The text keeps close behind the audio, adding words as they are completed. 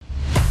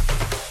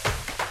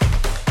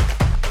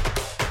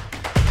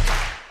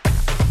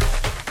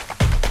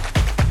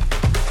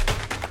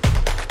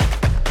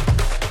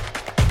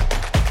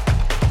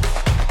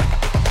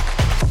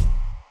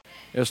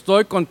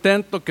Estoy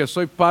contento que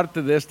soy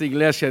parte de esta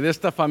iglesia, de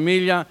esta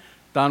familia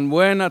tan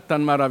buena,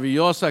 tan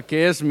maravillosa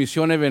que es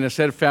Misión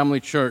Ebenecer Family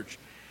Church.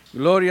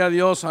 Gloria a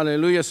Dios,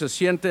 aleluya, se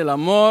siente el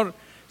amor,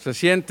 se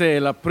siente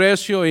el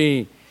aprecio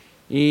y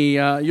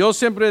yo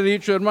siempre he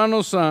dicho,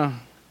 hermanos,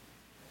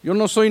 yo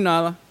no soy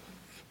nada,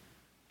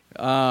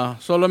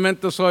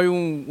 solamente soy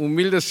un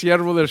humilde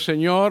siervo del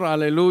Señor,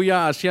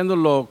 aleluya, haciendo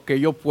lo que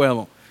yo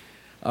puedo.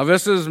 A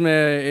veces,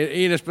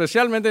 y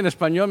especialmente en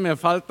español, me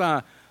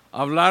falta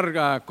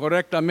hablar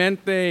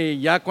correctamente y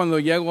ya cuando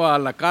llego a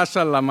la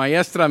casa, la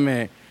maestra,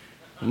 mi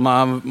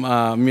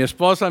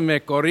esposa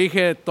me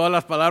corrige todas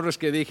las palabras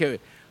que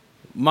dije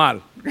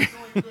mal.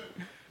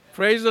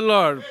 Praise the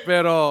Lord,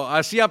 pero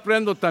así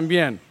aprendo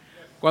también.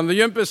 Cuando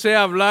yo empecé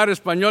a hablar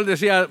español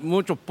decía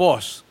mucho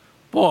pos.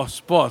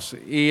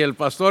 Y el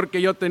pastor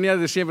que yo tenía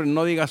de siempre,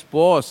 no digas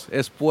pos,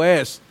 es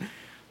pues.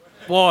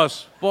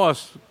 Pos.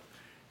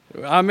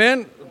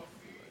 Amén.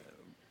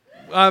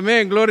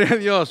 Amén, gloria a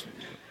Dios.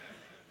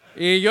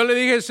 Y yo le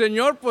dije,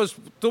 Señor, pues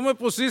tú me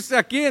pusiste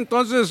aquí,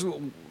 entonces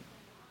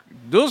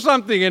do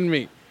something in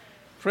me.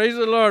 Praise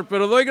the Lord.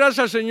 Pero doy gracias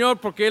al Señor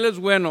porque Él es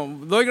bueno.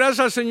 Doy gracias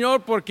al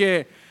Señor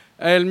porque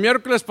el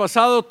miércoles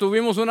pasado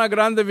tuvimos una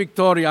grande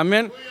victoria.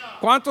 Amén.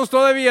 ¿Cuántos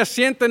todavía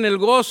sienten el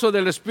gozo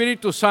del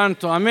Espíritu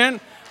Santo? Amén.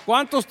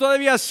 ¿Cuántos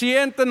todavía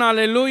sienten,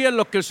 aleluya,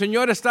 lo que el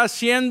Señor está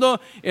haciendo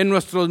en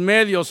nuestros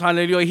medios?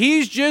 Aleluya.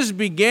 He's just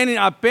beginning.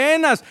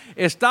 Apenas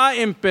está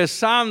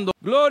empezando.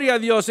 Gloria a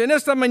Dios. En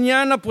esta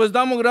mañana, pues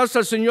damos gracias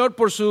al Señor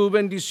por sus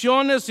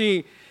bendiciones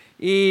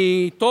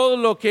y todo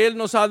lo que Él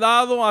nos ha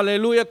dado.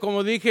 Aleluya.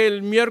 Como dije,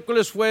 el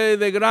miércoles fue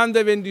de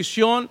grande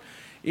bendición.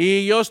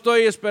 Y yo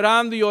estoy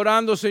esperando y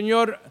orando,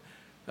 Señor,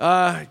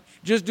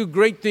 just do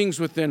great things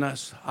within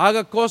us.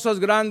 Haga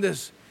cosas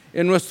grandes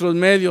en nuestros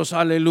medios.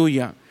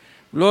 Aleluya.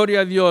 Gloria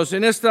a Dios.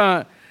 En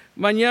esta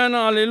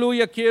mañana,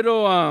 aleluya,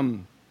 quiero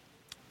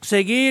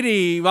seguir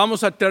y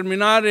vamos a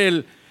terminar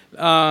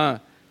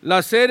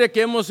la serie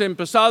que hemos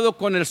empezado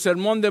con el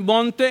Sermón de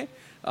Monte.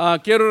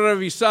 Quiero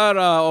revisar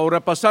o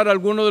repasar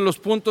algunos de los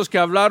puntos que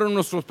hablaron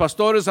nuestros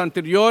pastores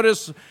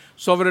anteriores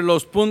sobre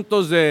los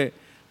puntos de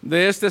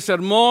este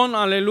sermón,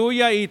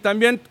 aleluya, y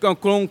también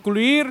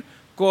concluir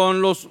con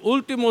los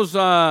últimos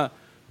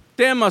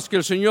temas que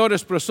el Señor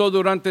expresó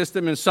durante este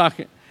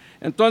mensaje.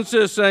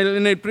 Entonces,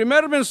 en el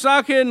primer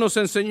mensaje nos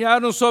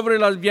enseñaron sobre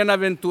las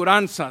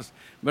bienaventuranzas,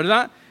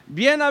 ¿verdad?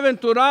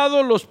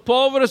 Bienaventurados los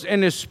pobres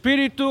en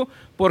espíritu,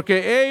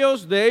 porque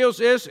de ellos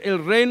es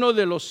el reino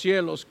de los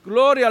cielos.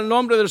 Gloria al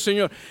nombre del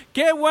Señor.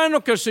 Qué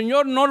bueno que el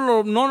Señor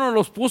no nos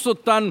los puso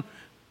tan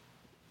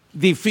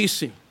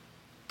difícil.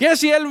 ¿Qué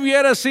si Él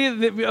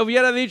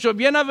hubiera dicho,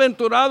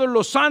 bienaventurados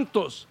los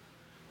santos,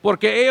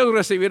 porque ellos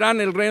recibirán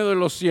el reino de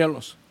los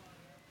cielos?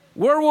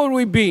 Where would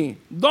we be?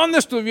 ¿Dónde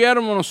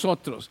estuviéramos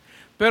nosotros?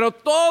 Pero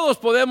todos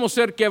podemos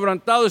ser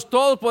quebrantados,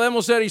 todos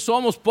podemos ser y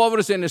somos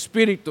pobres en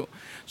espíritu.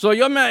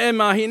 Yo me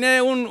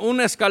imaginé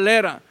una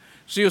escalera.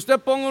 Si usted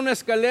ponga una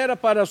escalera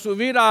para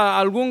subir a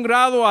algún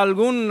grado, a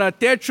algún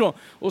techo,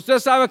 usted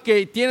sabe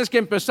que tienes que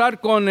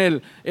empezar con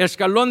el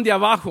escalón de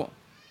abajo,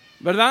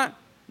 ¿verdad?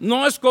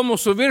 No es como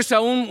subirse a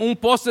un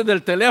poste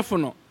del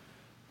teléfono.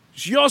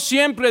 Yo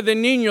siempre de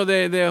niño,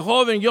 de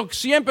joven, yo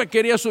siempre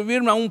quería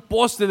subirme a un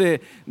poste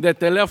de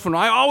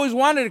teléfono. I always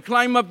wanted to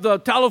climb up the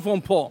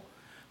telephone pole.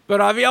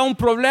 Pero había un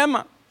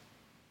problema,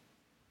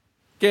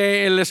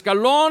 que el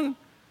escalón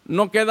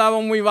no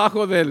quedaba muy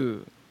bajo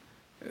del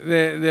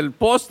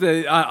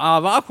poste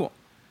abajo.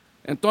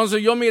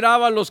 Entonces yo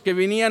miraba a los que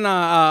venían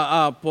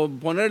a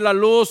poner la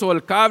luz o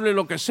el cable,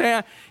 lo que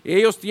sea, y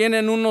ellos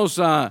tienen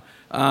unos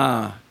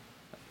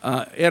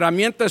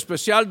herramienta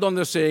especial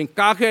donde se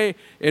encaje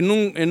en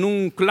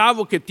un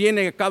clavo que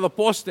tiene cada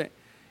poste.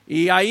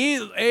 Y ahí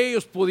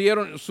ellos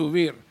pudieron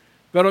subir.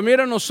 Pero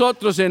mira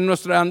nosotros en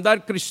nuestro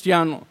andar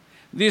cristiano.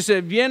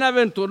 Dice,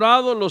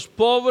 bienaventurados los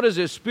pobres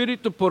de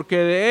espíritu, porque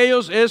de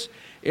ellos es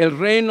el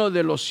reino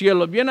de los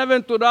cielos.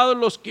 Bienaventurados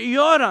los que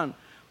lloran,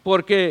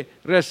 porque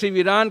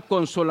recibirán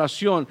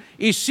consolación.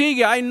 Y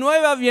sigue, hay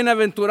 9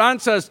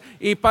 bienaventuranzas,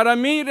 y para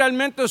mí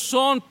realmente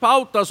son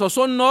pautas o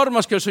son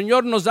normas que el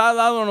Señor nos ha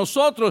dado a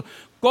nosotros,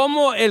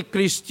 cómo el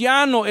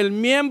cristiano, el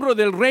miembro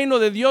del reino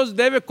de Dios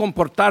debe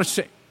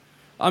comportarse.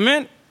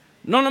 Amén.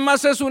 No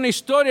nomás es una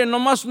historia,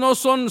 nomás no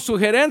son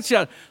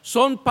sugerencias,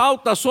 son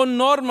pautas, son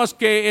normas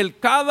que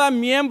cada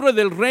miembro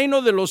del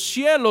reino de los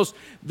cielos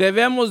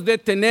debemos de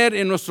tener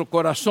en nuestro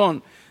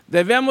corazón.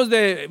 Debemos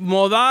de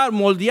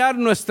moldear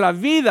nuestra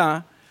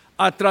vida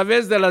a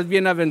través de las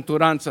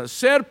bienaventuranzas.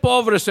 Ser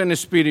pobres en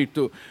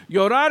espíritu,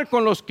 llorar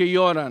con los que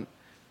lloran.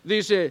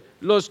 Dice,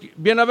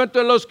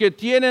 bienaventurados los que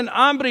tienen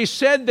hambre y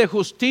sed de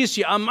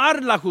justicia,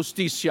 amar la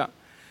justicia.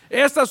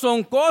 Estas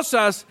son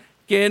cosas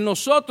que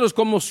nosotros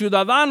como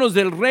ciudadanos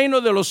del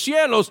reino de los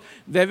cielos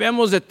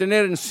debemos de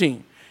tener en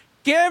sí.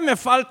 ¿Qué me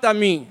falta a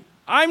mí?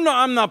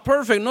 I'm not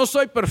perfect, no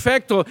soy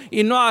perfecto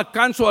y no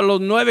alcanzo a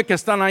los 9 que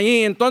están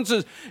ahí.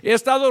 Entonces he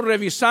estado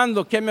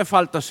revisando qué me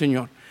falta,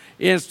 Señor.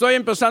 Y estoy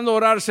empezando a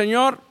orar,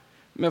 Señor,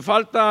 me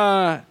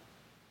falta,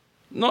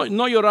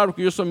 no llorar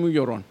porque yo soy muy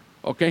llorón.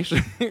 ¿Ok?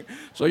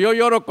 So yo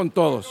lloro con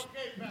todos.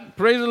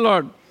 Praise the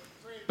Lord.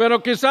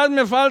 Pero quizás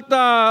me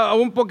falta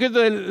un poquito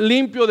de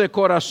limpio de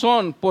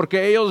corazón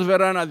porque ellos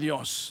verán a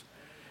Dios.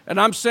 And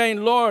I'm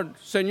saying, Lord,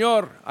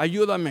 Señor,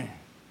 ayúdame.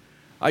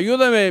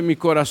 Ayúdame mi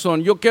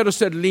corazón. Yo quiero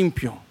ser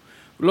limpio.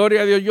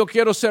 Gloria a Dios, yo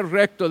quiero ser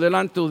recto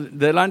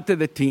delante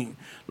de ti.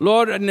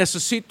 Lord,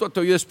 necesito tu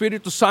ayuda.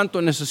 Espíritu Santo,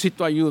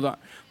 necesito ayuda.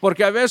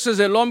 Porque a veces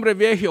el hombre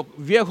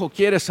viejo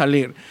quiere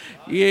salir.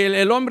 Y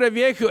el hombre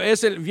viejo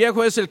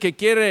es el que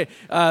quiere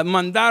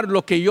mandar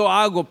lo que yo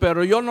hago.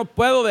 Pero yo no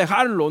puedo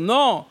dejarlo,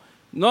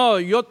 No,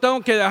 yo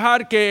tengo que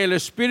dejar que el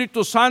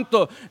Espíritu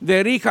Santo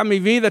dirija mi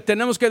vida.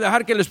 Tenemos que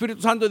dejar que el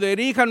Espíritu Santo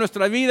dirija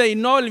nuestra vida y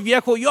no el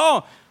viejo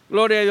yo.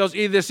 Gloria a Dios.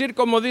 Y decir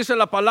como dice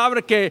la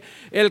palabra que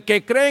el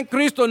que cree en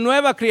Cristo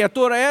nueva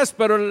criatura es,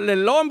 pero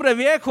el hombre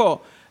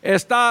viejo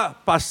está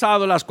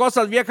pasado. Las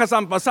cosas viejas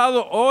han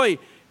pasado, hoy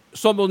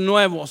somos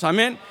nuevos.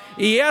 Amén.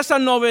 Y esa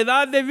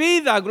novedad de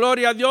vida,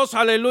 gloria a Dios,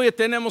 aleluya,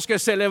 tenemos que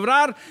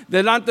celebrar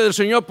delante del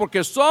Señor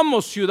porque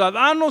somos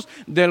ciudadanos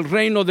del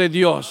reino de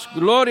Dios.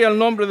 Gloria al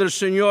nombre del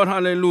Señor,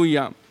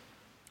 aleluya.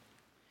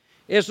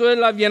 Eso es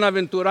las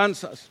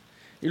bienaventuranzas.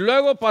 Y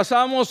luego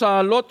pasamos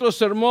al otro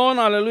sermón,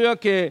 aleluya,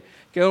 que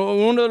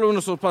uno de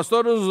nuestros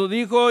pastores nos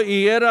dijo,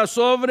 y era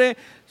sobre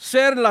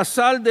ser la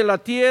sal de la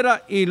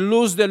tierra y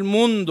luz del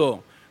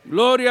mundo.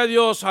 Gloria a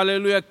Dios,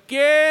 aleluya.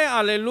 Qué,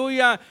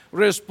 aleluya,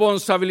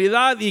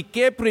 responsabilidad y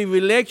qué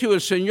privilegio el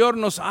Señor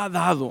nos ha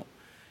dado.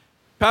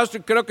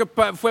 Creo que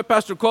fue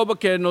Pastor Cobo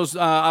que nos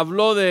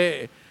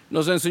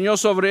nos enseñó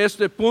sobre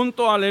este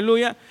punto,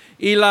 aleluya,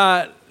 y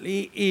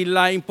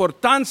la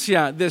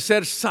importancia de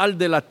ser sal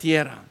de la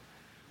tierra.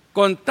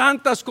 Con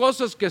tantas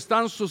cosas que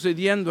están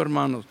sucediendo,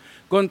 hermanos,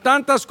 con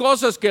tantas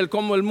cosas que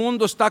como el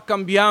mundo está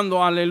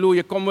cambiando,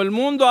 aleluya, como el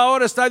mundo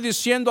ahora está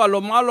diciendo a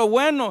lo malo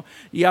bueno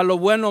y a lo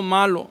bueno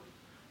malo.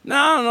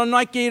 No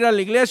hay que ir a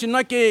la iglesia, no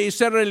hay que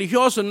ser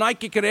religioso, no hay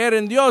que creer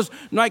en Dios,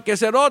 no hay que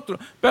ser otro.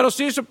 Pero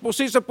sí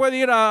se puede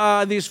ir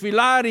a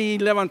desfilar y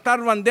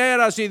levantar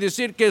banderas y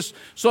decir que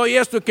soy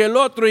esto y que el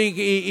otro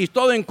y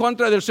todo en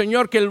contra del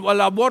Señor, que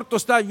el aborto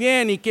está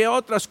bien y que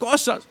otras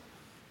cosas.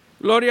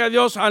 Gloria a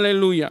Dios,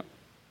 aleluya.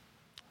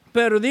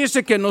 Pero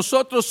dice que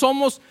nosotros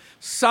somos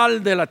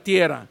sal de la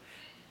tierra.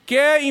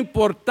 Qué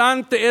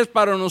importante es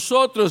para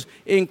nosotros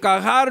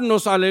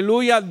encajarnos,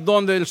 aleluya,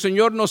 donde el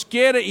Señor nos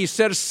quiere y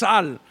ser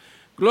sal.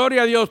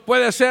 Gloria a Dios,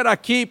 puede ser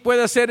aquí,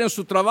 puede ser en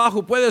su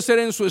trabajo, puede ser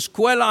en su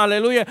escuela,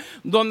 aleluya,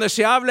 donde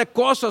se hable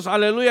cosas,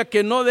 aleluya,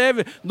 que no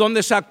debe,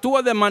 donde se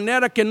actúa de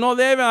manera que no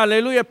debe,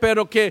 aleluya,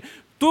 pero que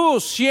tú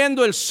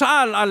siendo el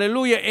sal,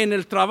 aleluya, en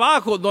el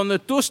trabajo donde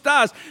tú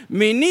estás,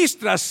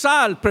 ministras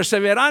sal,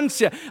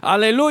 perseverancia,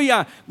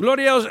 aleluya,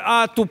 gloria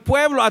a tu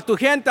pueblo, a tu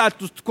gente, a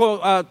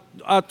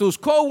tus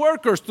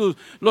coworkers,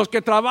 los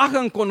que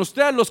trabajan con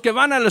usted, los que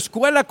van a la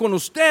escuela con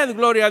usted,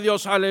 gloria a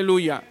Dios,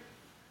 aleluya.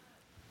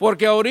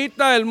 Porque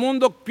ahorita el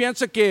mundo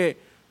piensa que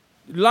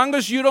long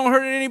as you don't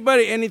hurt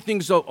anybody,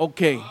 anything's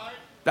okay.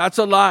 That's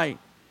a lie.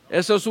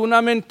 Eso es una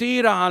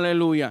mentira,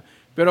 aleluya.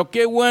 Pero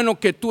qué bueno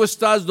que tú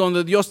estás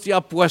donde Dios te ha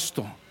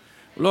puesto.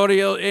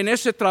 Gloria, en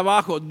ese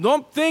trabajo.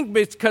 Don't think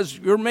because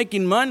you're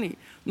making money.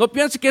 No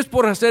piense que es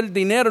por hacer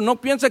dinero. No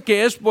piense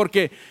que es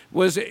porque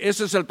pues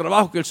ese es el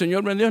trabajo que el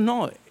Señor me dio.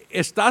 No,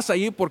 estás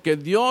ahí porque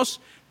Dios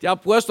te ha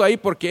puesto ahí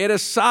porque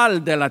eres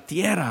sal de la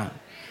tierra.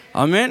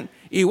 Amén.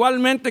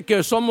 Igualmente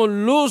que somos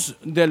luz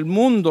del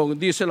mundo,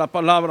 dice la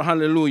palabra,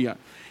 aleluya.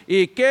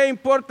 Y qué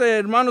importa,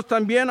 hermanos,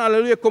 también,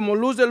 aleluya, como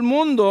luz del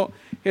mundo,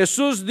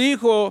 Jesús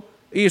dijo,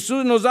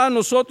 Jesús nos da a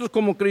nosotros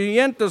como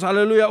creyentes,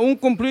 aleluya, un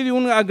cumplido y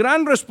una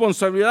gran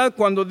responsabilidad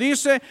cuando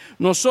dice,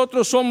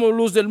 nosotros somos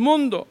luz del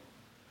mundo.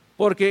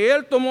 Porque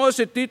Él tomó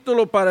ese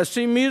título para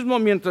sí mismo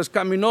mientras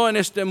caminó en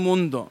este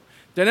mundo.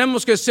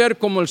 Tenemos que ser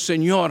como el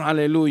Señor,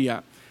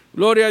 aleluya.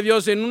 Gloria a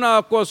Dios. En una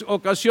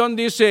ocasión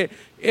dice,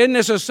 es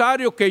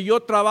necesario que yo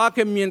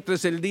trabaje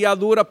mientras el día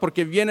dura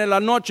porque viene la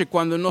noche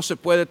cuando no se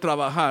puede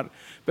trabajar.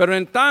 Pero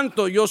en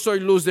tanto yo soy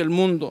luz del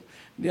mundo.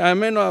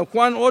 Amén.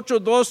 Juan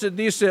 8:12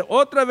 dice,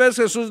 otra vez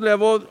Jesús le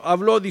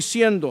habló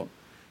diciendo,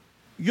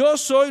 yo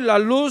soy la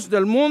luz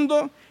del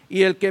mundo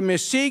y el que me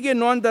sigue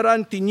no andará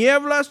en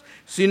tinieblas,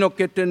 sino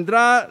que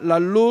tendrá la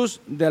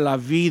luz de la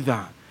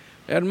vida.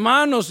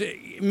 Hermanos,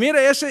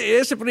 mire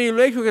ese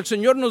privilegio que el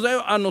Señor nos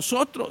da a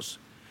nosotros.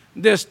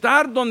 De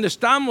estar donde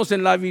estamos,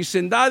 en la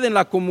vecindad, en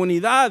la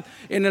comunidad,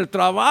 en el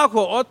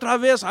trabajo, otra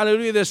vez,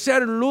 aleluya, de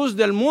ser luz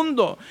del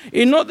mundo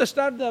y no de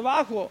estar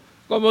debajo,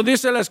 como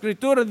dice la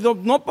Escritura,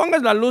 no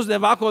pongas la luz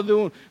debajo de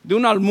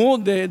un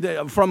almud,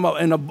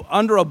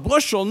 under a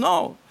bushel,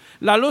 no.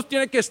 La luz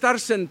tiene que estar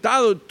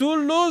sentado, tu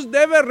luz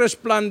debe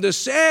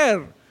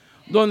resplandecer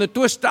donde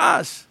tú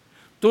estás.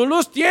 Tu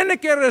luz tiene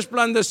que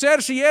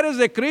resplandecer si eres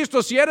de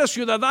Cristo, si eres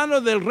ciudadano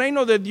del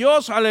reino de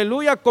Dios,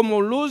 aleluya, como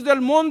luz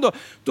del mundo.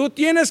 Tú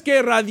tienes que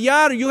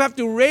irradiar, you have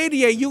to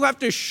radiate, you have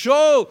to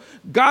show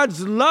God's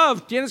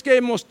love. Tienes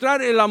que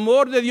mostrar el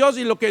amor de Dios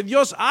y lo que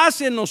Dios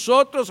hace en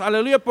nosotros,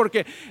 aleluya,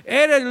 porque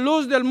eres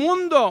luz del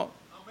mundo.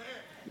 Amén.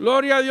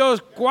 Gloria a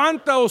Dios,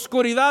 cuánta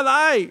oscuridad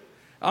hay,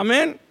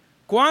 amén.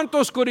 cuánta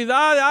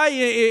oscuridad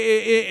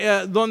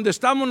hay donde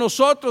estamos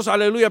nosotros,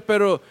 aleluya,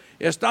 pero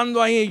estando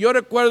ahí, yo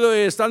recuerdo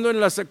estando en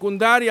la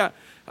secundaria,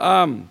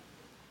 a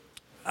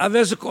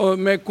veces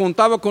me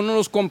contaba con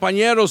unos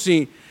compañeros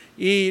y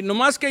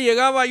nomás que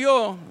llegaba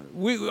yo,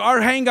 our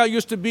hangout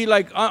used to be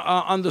like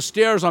on the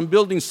stairs on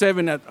Building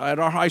 7 at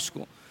our high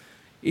school.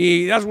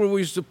 Y that's where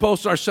we used to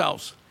post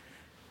ourselves.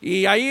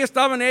 Y ahí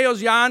estaban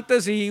ellos ya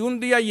antes y un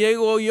día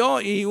llego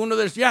yo y uno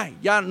decía,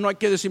 ya no hay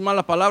que decir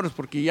malas palabras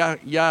porque ya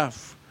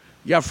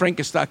Frank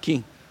está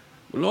aquí.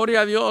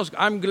 Gloria a Dios.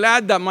 I'm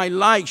glad that my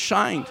light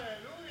shined.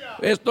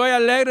 Estoy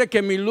alegre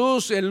que mi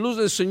luz, el luz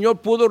del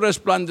Señor pudo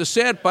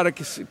resplandecer para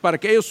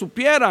que ellos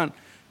supieran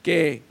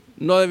que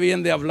no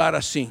debían de hablar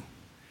así.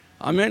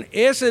 Amén.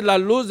 Esa es la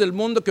luz del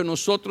mundo que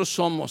nosotros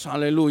somos.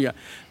 Aleluya.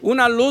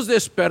 Una luz de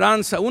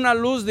esperanza, una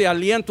luz de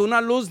aliento,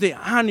 una luz de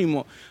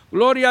ánimo.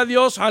 Gloria a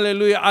Dios,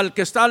 aleluya, al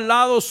que está al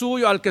lado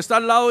suyo, al que está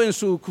al lado en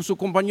su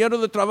compañero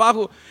de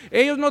trabajo.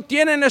 Ellos no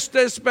tienen esta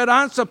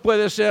esperanza,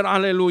 puede ser,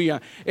 aleluya.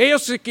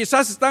 Ellos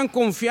quizás están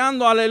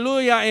confiando,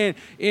 aleluya,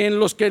 en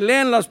los que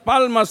leen las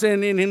palmas,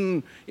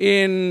 en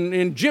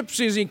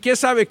gypsies y qué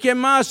sabe qué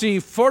más,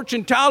 y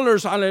fortune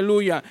tellers,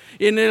 aleluya,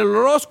 en el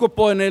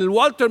horóscopo, en el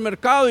Walter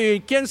Mercado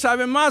y quién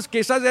sabe más.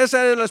 Quizás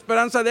esa es la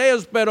esperanza de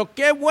ellos, pero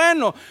qué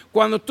bueno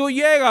cuando tú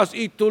llegas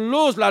y tu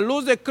luz, la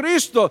luz de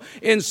Cristo,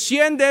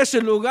 enciende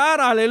ese lugar.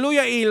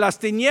 Aleluya, y las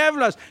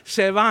tinieblas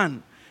se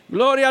van.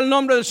 Gloria al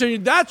nombre del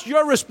Señor. That's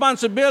your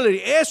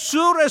responsibility. Es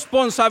su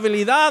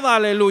responsabilidad,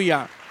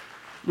 aleluya.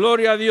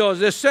 Gloria a Dios,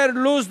 de ser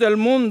luz del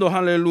mundo,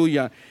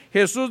 aleluya.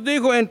 Jesus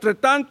dijo, entre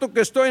tanto que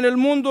estoy en el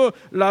mundo,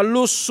 la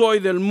luz soy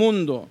del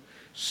mundo.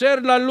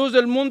 Ser la luz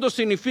del mundo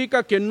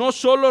significa que no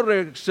solo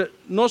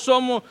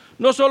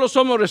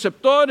somos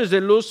receptores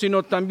de luz,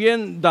 sino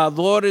también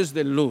dadores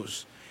de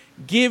luz.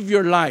 Give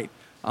your light.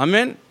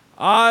 Amén.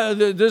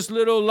 This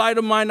little light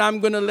of mine, I'm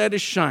going to let it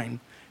shine.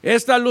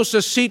 Esta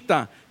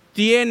lucecita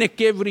tiene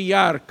que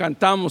brillar.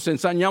 Cantamos,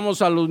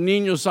 enseñamos a los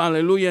niños,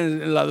 aleluya,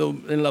 en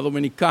la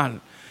dominical.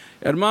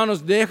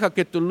 Hermanos, deja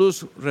que tu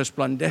luz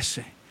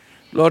resplandece.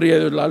 Gloria a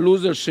Dios, la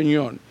luz del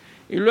Señor.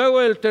 Y luego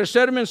el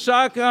tercer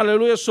mensaje,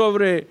 aleluya,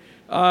 sobre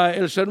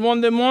el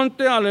sermón de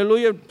Monte,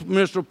 aleluya.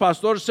 Nuestro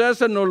pastor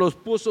César nos los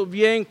puso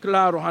bien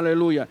claro,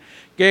 aleluya.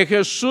 Que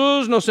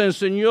Jesús nos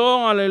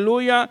enseñó,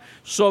 aleluya,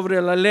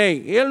 sobre la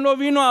ley. Él no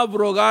vino a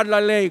abrogar la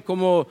ley,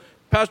 como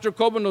Pastor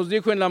Coben nos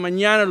dijo en la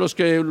mañana, los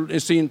que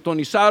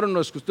sintonizaron,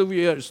 los que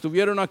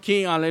estuvieron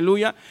aquí,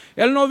 aleluya.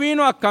 Él no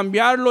vino a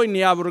cambiarlo,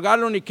 ni a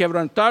abrogarlo, ni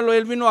quebrantarlo.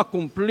 Él vino a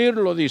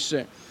cumplirlo,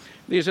 dice.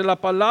 Dice la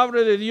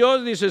palabra de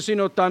Dios, dice,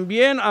 sino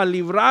también a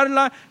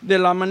librarla de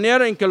la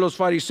manera en que los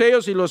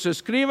fariseos y los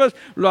escribas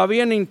lo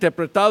habían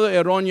interpretado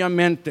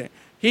erróneamente.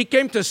 He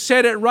came to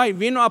set it right.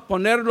 Vino a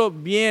ponerlo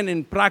bien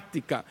en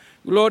práctica.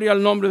 Gloria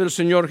al nombre del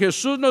Señor.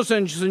 Jesús nos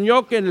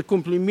enseñó que el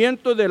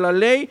cumplimiento de la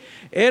ley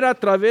era a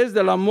través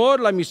del amor,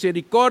 la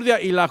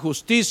misericordia y la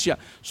justicia.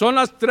 Son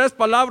las tres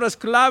palabras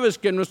claves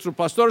que nuestro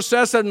pastor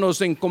César nos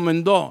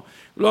encomendó.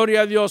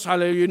 Gloria a Dios,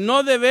 aleluya.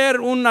 No de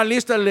ver una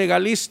lista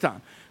legalista.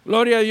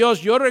 Gloria a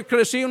Dios. Yo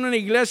crecí en una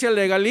iglesia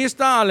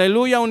legalista,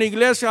 aleluya, una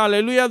iglesia,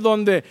 aleluya,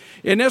 donde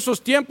en esos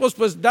tiempos,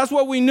 pues, that's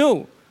what we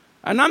knew.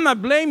 And I'm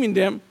not blaming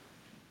them.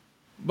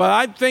 But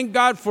I thank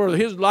God for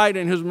His light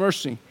and His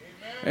mercy.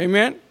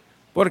 Amen.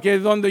 Porque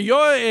donde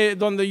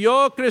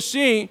yo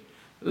crecí,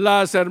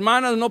 las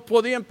hermanas no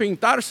podían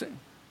pintarse.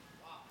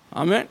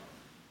 Amen.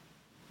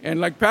 And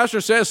like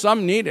Pastor says,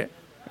 some need it.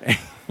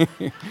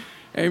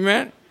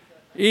 Amen.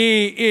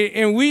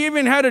 And we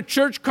even had a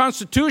church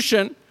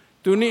constitution.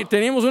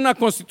 Teníamos una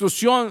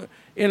constitución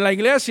en la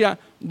iglesia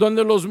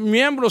donde los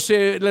miembros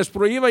les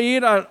prohíba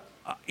ir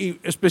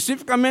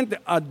específicamente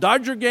a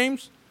Dodger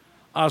games,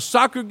 a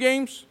soccer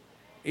games,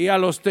 y a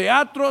los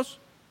teatros,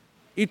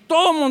 y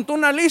todo montó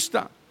una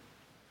lista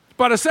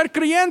para ser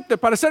creyente,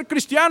 para ser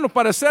cristiano,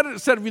 para ser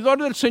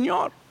servidor del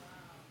Señor.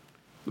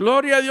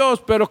 Gloria a Dios,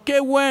 pero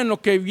qué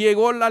bueno que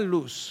llegó la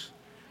luz.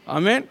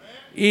 Amén.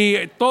 Y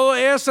todo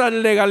ese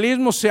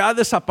legalismo se ha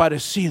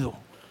desaparecido.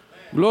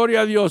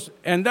 Gloria a Dios.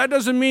 And that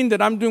doesn't mean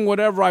that I'm doing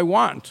whatever I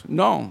want.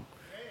 No.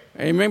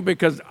 Amen.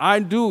 Because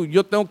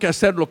yo tengo que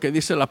hacer lo que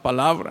dice la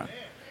palabra.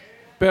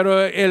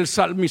 Pero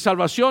mi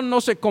salvación no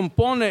se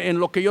compone en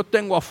lo que yo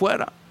tengo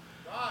afuera.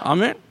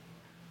 Amén.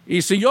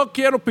 Y si yo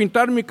quiero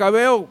pintar mi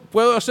cabello,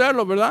 puedo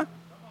hacerlo, ¿verdad?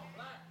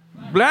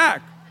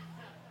 Black.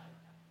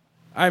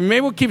 And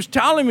Mabel keeps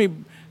telling me,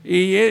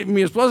 y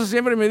mi esposa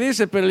siempre me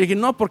dice, pero le dije,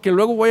 no, porque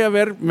luego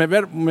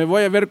me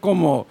voy a ver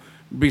como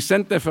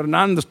Vicente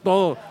Fernández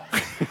todo.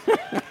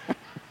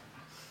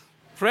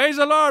 Praise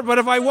the Lord. But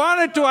if I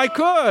wanted to, I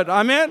could.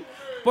 Amén.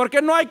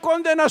 Porque no hay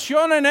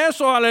condenación en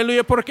eso,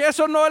 aleluya. Porque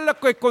eso no es lo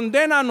que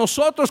condena a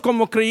nosotros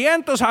como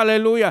creyentes,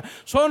 aleluya.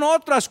 Son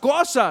otras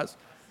cosas.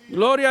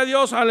 Gloria a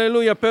Dios,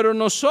 aleluya. Pero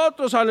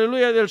nosotros,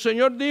 aleluya, el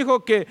Señor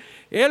dijo que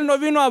Él no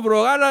vino a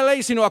abrogar la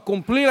ley, sino a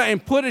cumplirla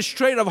and put it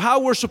straight of how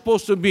we're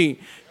supposed to be.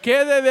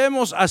 ¿Qué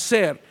debemos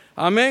hacer?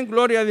 Amén,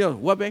 gloria a Dios.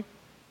 What, babe?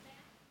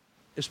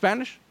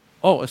 Spanish?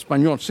 Oh,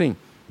 español, sí.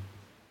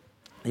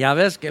 Ya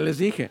ves que les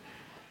dije.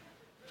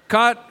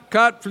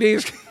 Cut,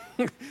 please.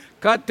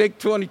 Cut, take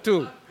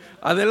 22.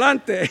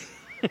 Adelante.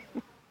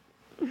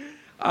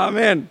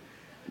 Amén.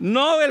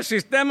 No el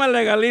sistema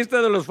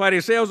legalista de los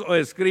fariseos o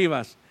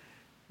escribas.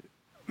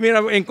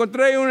 Mira,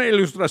 encontré una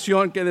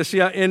ilustración que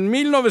decía, en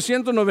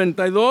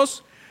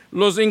 1992,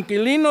 los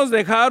inquilinos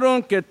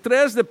dejaron que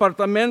 3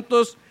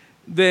 departamentos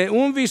de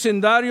un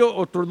vecindario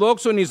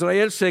ortodoxo en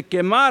Israel se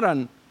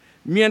quemaran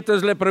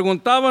mientras le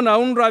preguntaban a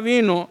un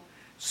rabino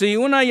si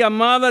una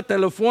llamada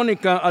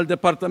telefónica al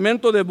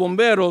departamento de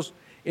bomberos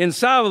en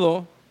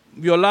sábado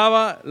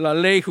violaba la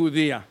ley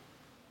judía.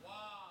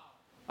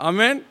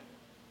 Amén.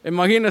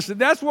 Imagínense,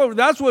 that's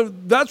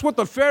what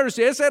the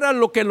Pharisees, eso era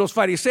lo que los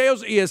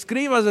fariseos y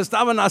escribas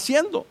estaban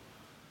haciendo.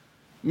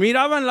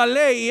 Miraban la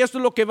ley, y esto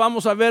es lo que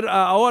vamos a ver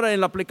ahora en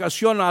la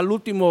aplicación al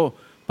último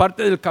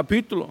parte del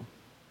capítulo.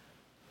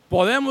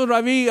 Podemos,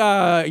 Rabí,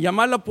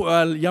 llamar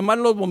a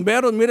los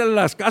bomberos, miren,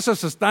 las casas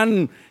se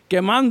están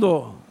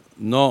quemando.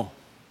 No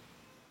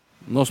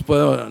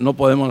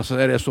podemos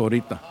hacer eso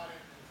ahorita.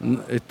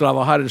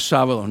 Trabajar el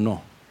sábado,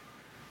 no.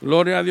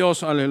 Gloria a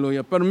Dios,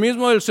 aleluya. Pero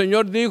mismo el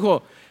Señor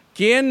dijo,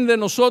 ¿quién de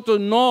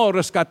nosotros no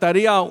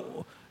rescataría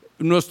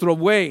nuestro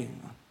buey,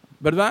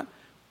 verdad?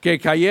 Que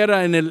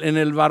cayera en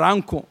el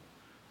barranco.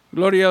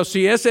 Gloria a Dios,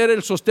 si ese era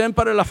el sostén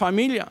para la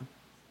familia.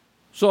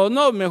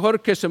 No, mejor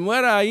que se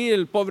muera ahí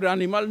el pobre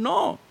animal.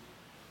 No,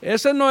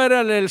 ese no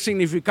era el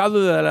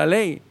significado de la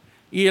ley.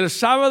 Y el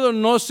sábado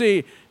no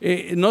se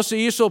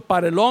hizo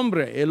para el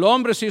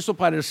hombre se hizo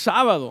para el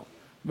sábado,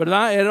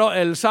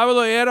 ¿verdad? El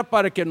sábado era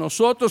para que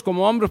nosotros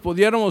como hombres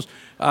pudiéramos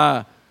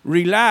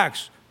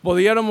relax,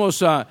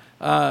 pudiéramos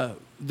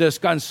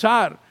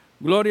descansar.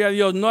 Gloria a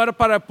Dios, no era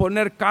para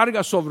poner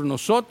carga sobre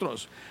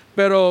nosotros.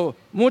 Pero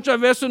muchas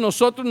veces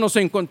nosotros nos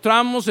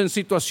encontramos en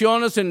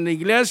situaciones en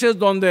iglesias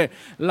donde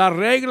las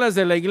reglas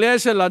de la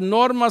iglesia, las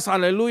normas,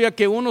 aleluya,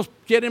 que unos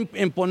quieren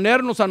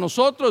imponernos a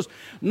nosotros,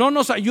 no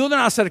nos ayudan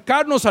a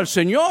acercarnos al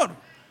Señor.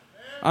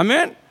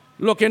 Amén.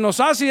 Lo que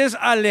nos hace es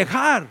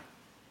alejar.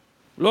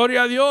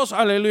 Gloria a Dios,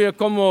 aleluya.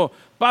 Como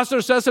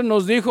Pastor César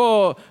nos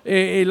dijo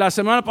la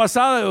semana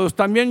pasada,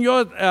 también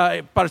yo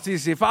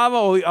participaba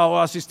o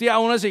asistía a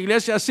unas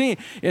iglesias así.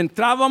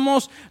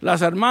 Entrábamos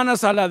las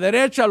hermanas a la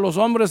derecha, los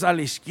hombres a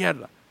la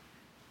izquierda.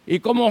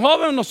 Y como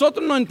joven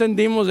nosotros no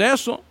entendimos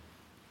eso.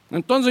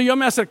 Entonces yo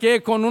me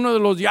acerqué con uno de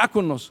los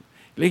diáconos.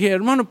 Le dije,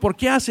 hermano, ¿por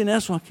qué hacen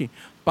eso aquí?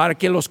 Para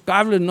que los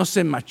cables no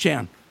se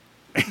machean.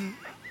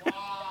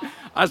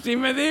 Así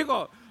me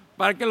dijo,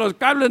 para que los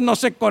cables no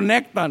se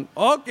conectan.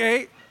 Ok.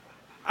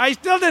 I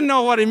still didn't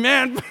know what he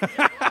meant.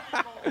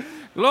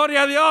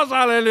 Gloria a Dios,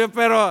 aleluya.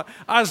 Pero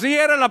así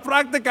era la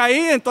práctica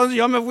ahí, entonces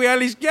yo me fui a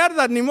la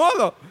izquierda, ni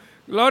modo.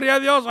 Gloria a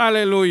Dios,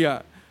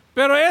 aleluya.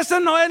 Pero esa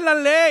no es la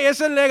ley, ese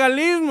es el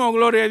legalismo,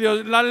 gloria a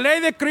Dios. La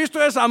ley de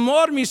Cristo es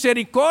amor,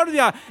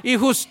 misericordia y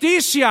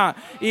justicia.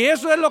 Y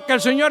eso es lo que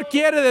el Señor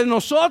quiere de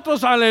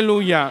nosotros,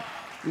 aleluya.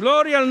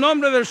 Gloria al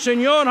nombre del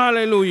Señor,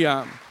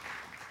 aleluya.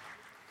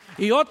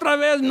 Y otra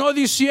vez no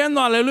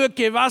diciendo, aleluya,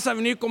 que vas a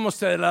venir como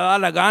se le da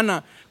la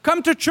gana.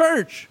 Come to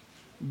church.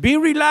 Be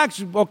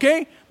relaxed,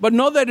 okay? But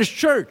know that it's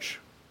church.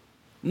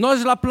 No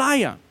es la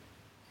playa.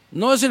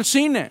 No es el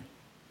cine.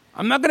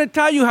 I'm not going to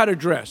tell you how to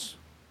dress.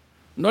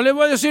 No le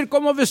voy a decir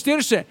cómo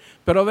vestirse,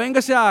 pero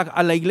véngase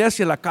a la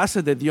iglesia, a la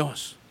casa de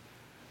Dios.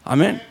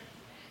 Amén.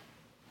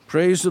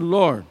 Praise the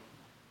Lord.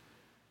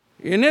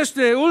 Y en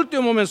este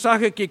último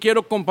mensaje que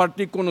quiero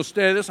compartir con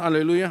ustedes,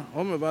 aleluya,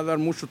 me va a dar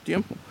mucho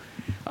tiempo.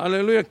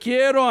 Aleluya,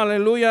 quiero,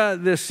 aleluya,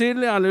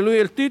 decirle,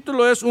 aleluya, el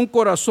título es Un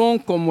corazón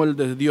como el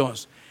de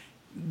Dios.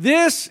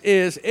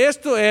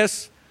 Esto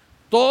es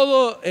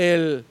todo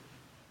el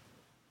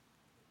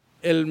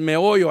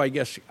meollo, I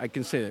guess I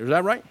can say that. Is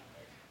that right?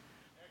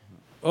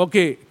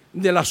 Okay,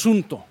 del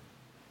asunto.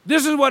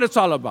 This is what it's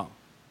all about.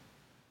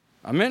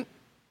 Amén.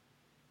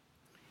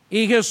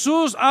 Y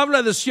Jesús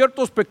habla de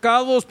ciertos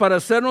pecados para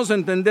hacernos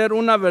entender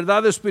una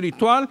verdad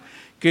espiritual,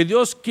 que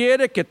Dios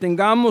quiere que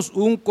tengamos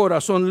un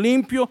corazón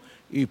limpio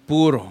y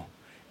puro.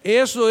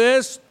 Eso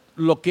es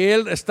lo que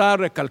Él está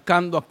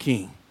recalcando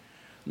aquí.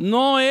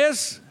 No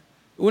es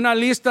una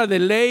lista de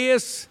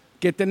leyes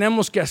que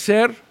tenemos que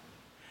hacer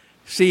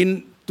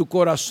si tu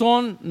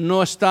corazón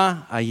no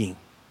está allí.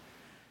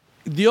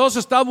 Dios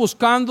está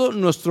buscando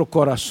nuestro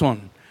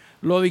corazón.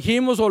 Lo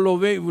dijimos o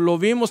lo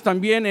vimos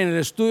también en el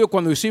estudio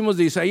cuando hicimos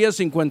de Isaías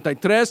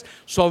 53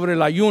 sobre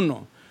el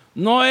ayuno.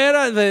 No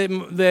era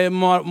de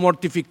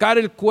mortificar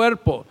el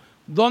cuerpo.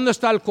 ¿Dónde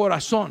está el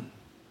corazón?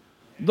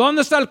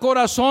 ¿Dónde está el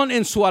corazón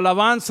en su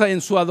alabanza,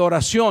 en su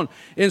adoración,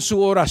 en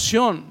su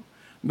oración?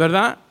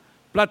 ¿Verdad?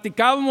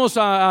 Platicábamos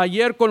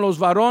ayer con los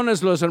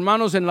varones, los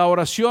hermanos en la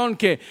oración,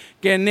 que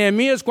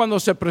Nehemías cuando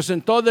se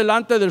presentó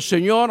delante del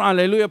Señor,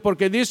 aleluya,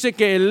 porque dice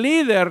que el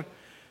líder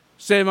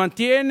se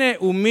mantiene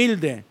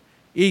humilde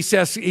y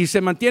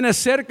se mantiene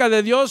cerca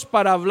de Dios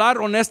para hablar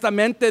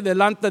honestamente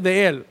delante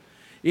de Él.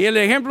 Y el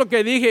ejemplo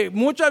que dije,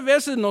 muchas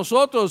veces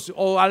nosotros,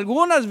 o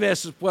algunas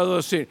veces puedo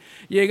decir,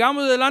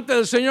 llegamos delante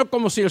del Señor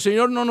como si el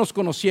Señor no nos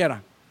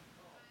conociera.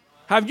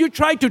 Have you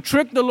tried to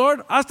trick the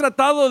Lord? ¿Has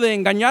tratado de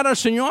engañar al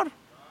Señor?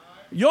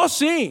 Yo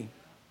sí.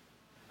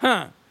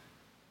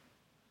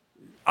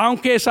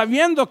 Aunque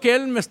sabiendo que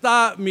Él me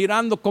está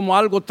mirando como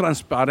algo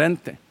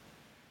transparente.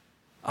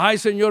 Ay,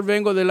 Señor,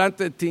 vengo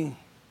delante de ti.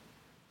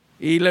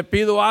 Y le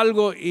pido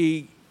algo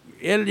y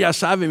Él ya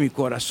sabe mi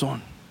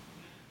corazón.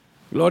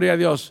 Gloria a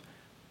Dios.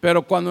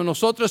 Pero cuando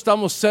nosotros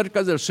estamos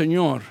cerca del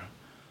Señor,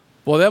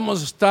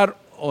 podemos estar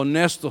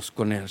honestos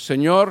con Él.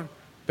 Señor,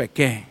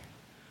 pequé.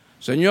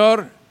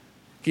 Señor,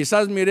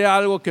 quizás miré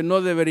algo que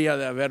no debería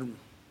de haber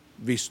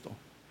visto.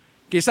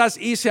 Quizás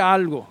hice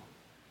algo.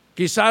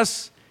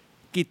 Quizás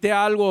quité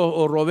algo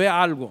o robé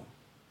algo.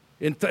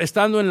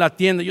 Estando en la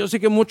tienda. Yo sé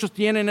que muchos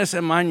tienen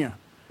esa maña,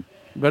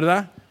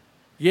 ¿verdad?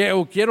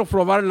 Yo quiero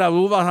probar las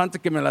uvas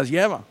antes que me las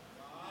lleva.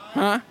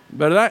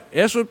 ¿Verdad?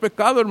 Eso es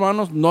pecado,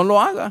 hermanos. No lo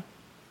haga.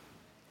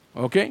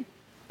 ¿Ok?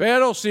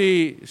 Pero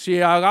si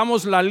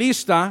hagamos la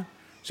lista,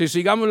 si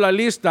sigamos la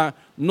lista,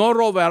 no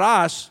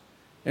robarás.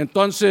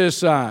 Entonces,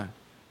 esa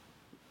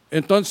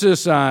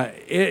es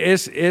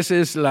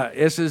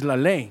la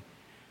ley.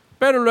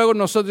 Pero luego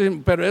nosotros,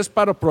 pero es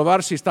para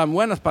probar si están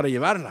buenas para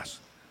llevarlas.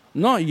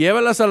 No,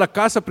 llévelas a la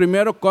casa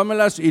primero,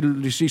 cómelas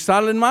y si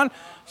salen mal,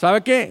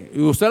 ¿sabe qué?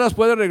 Usted las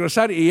puede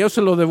regresar y ellos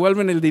se lo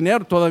devuelven el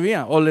dinero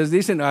todavía. O les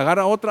dicen,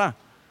 agarra otra.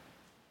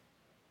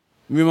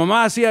 Mi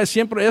mamá hacía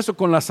siempre eso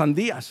con las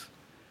sandías.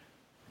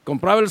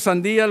 Compraba el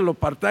sandía, lo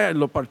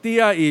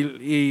partía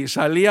y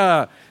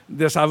salía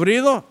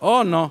desabrido.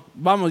 Oh, no,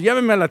 vamos,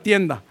 lléveme a la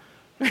tienda.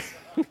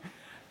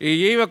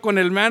 Y iba con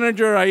el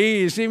manager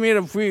ahí y sí,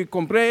 mire,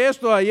 compré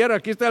esto ayer,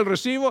 aquí está el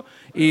recibo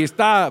y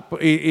está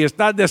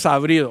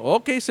desabrido.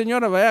 Ok,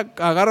 señora, vaya,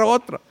 agarra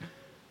otra.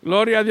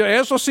 Gloria a Dios,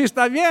 eso sí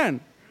está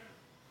bien.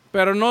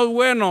 Pero no es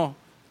bueno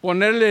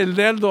ponerle el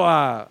dedo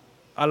a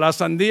la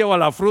sandía o a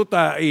la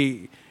fruta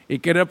y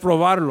querer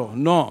probarlo.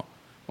 No,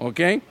 ok.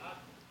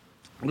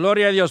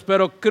 Gloria a Dios,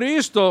 pero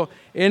Cristo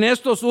en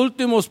estos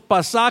últimos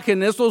pasajes,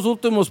 en estos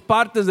últimos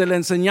partes de la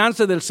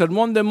enseñanza del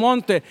Sermón de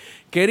Monte,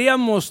 quería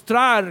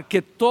mostrar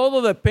que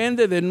todo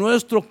depende de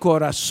nuestro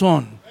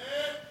corazón.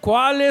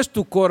 ¿Cuál es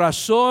tu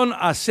corazón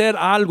a hacer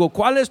algo?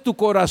 ¿Cuál es tu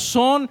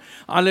corazón,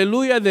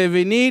 aleluya, de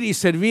venir y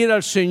servir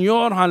al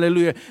Señor,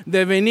 aleluya?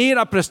 De venir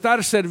a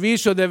prestar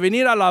servicio, de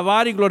venir a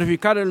alabar y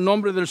glorificar el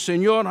nombre del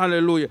Señor,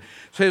 aleluya.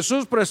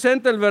 Jesús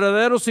presenta el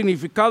verdadero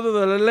significado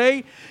de la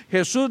ley.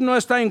 Jesús no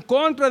está en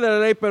contra de la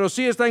ley, pero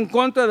sí está en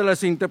contra de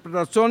las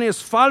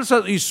interpretaciones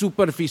falsas y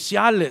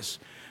superficiales.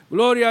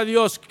 Gloria a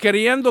Dios,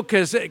 creyendo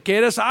que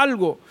eres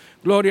algo.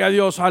 Gloria a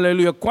Dios,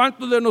 aleluya.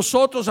 ¿Cuántos de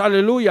nosotros,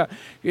 aleluya,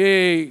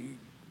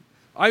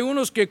 hay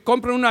unos que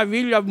compran una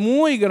Biblia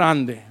muy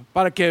grande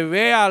para que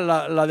vea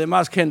la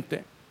demás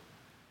gente?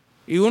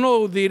 Y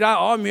uno dirá,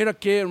 oh, mira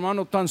qué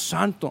hermano tan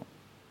santo.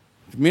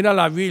 Mira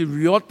la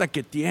bibliota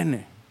que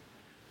tiene.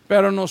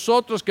 Pero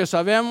nosotros que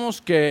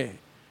sabemos que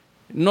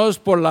no es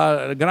por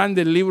el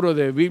grande libro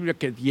de Biblia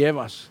que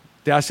llevas,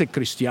 te hace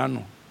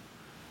cristiano.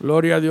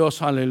 Gloria a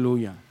Dios,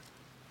 aleluya.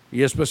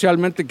 Y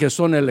especialmente que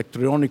son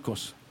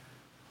electrónicos.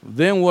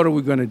 Then what are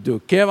we going to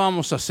do? ¿Qué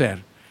vamos a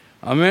hacer?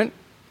 Amén.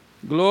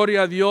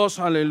 Gloria a Dios,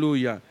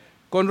 aleluya.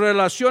 Con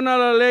relación a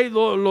la ley,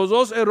 los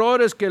dos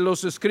errores que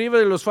los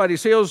escribas y los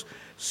fariseos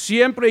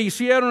siempre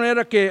hicieron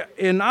era que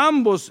en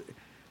ambos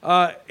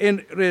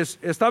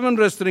estaban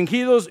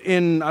restringidos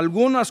en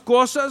algunas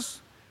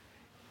cosas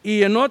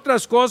y en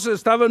otras cosas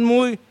estaban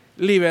muy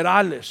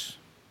liberales.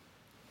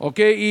 ¿Ok?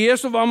 Y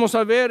eso vamos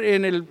a ver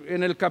en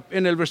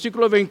el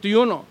versículo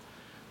 21.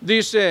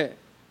 Dice,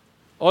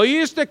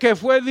 oíste que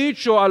fue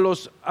dicho a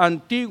los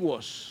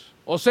antiguos.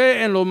 O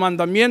sea, en los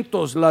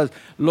mandamientos,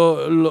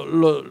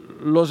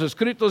 los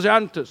escritos de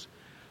antes.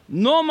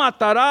 No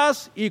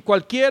matarás y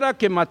cualquiera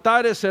que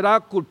matare será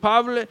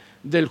culpable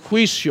del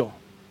juicio.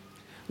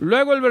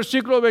 Luego el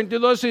versículo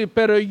 22 dice,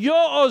 pero yo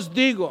os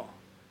digo.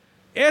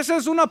 Esa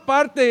es una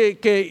parte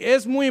que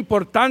es muy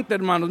importante,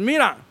 hermanos.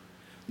 Mira,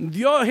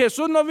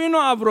 Jesús no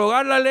vino a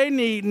abrogar la ley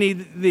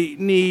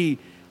ni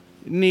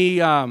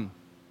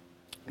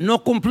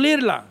no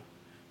cumplirla.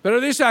 Pero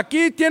dice,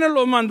 aquí tienen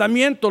los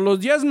mandamientos, los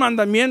 10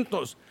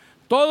 mandamientos,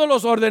 todas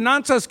las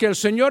ordenanzas que el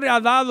Señor ha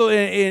dado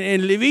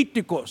en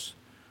Levíticos,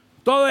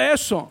 todo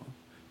eso.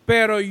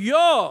 Pero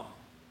yo,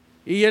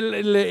 y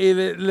él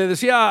le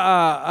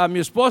decía a mi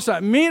esposa,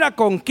 mira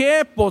con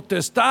qué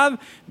potestad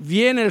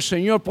viene el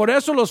Señor. Por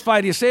eso los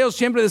fariseos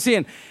siempre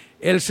decían,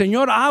 el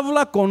Señor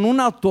habla con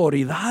una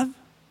autoridad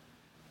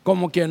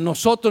como que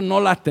nosotros no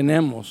la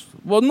tenemos.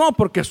 Pues no,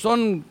 porque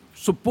son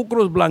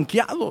sepulcros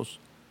blanqueados.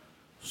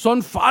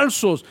 Son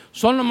falsos,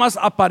 son nomás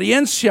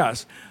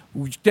apariencias.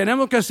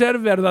 Tenemos que ser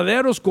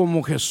verdaderos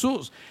como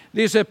Jesús.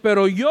 Dice,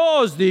 pero yo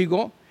os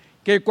digo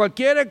que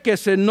cualquiera que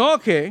se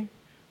enoje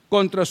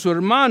contra su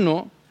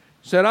hermano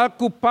será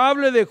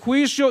culpable de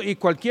juicio, y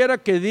cualquiera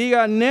que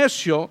diga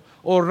necio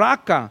o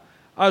raca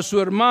a su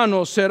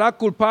hermano será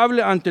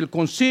culpable ante el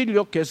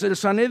concilio, que es el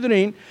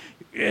Sanedrín,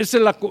 es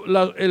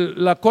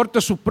la Corte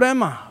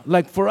Suprema,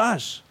 like for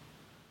us.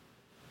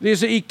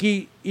 Dice,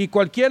 y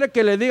cualquiera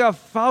que le diga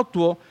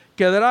fatuo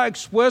quedará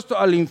expuesto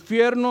al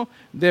infierno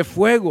de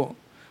fuego.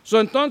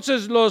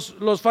 Entonces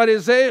los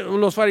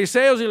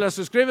fariseos y los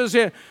escribas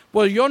decían,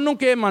 pues yo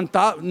nunca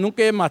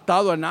he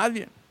matado a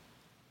nadie.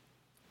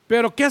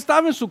 Pero ¿qué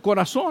estaba en su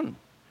corazón?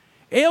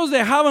 Ellos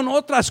dejaban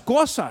otras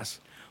cosas,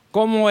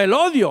 como el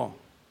odio,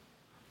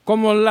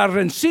 como la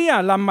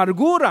rencilla, la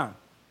amargura,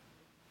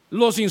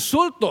 los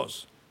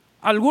insultos.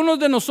 Algunos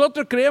de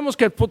nosotros creemos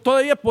que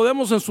todavía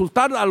podemos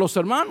insultar a los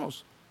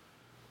hermanos.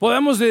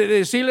 Podemos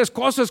decirles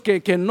cosas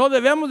que no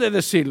debemos de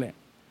decirle.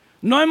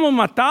 No hemos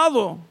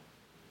matado.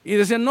 Y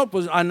decían, no,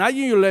 pues a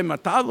nadie yo le he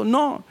matado.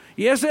 No.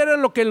 Y eso era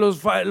lo que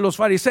los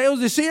fariseos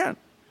decían.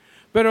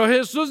 Pero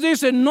Jesús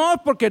dice,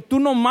 no, porque tú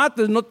no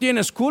mates, no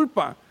tienes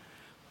culpa.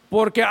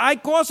 Porque hay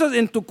cosas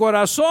en tu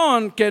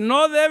corazón que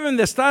no deben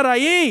de estar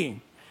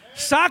ahí.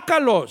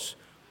 Sácalos.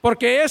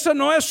 Porque eso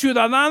no es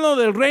ciudadano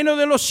del reino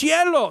de los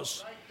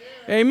cielos.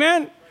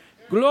 Amén.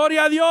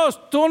 Gloria a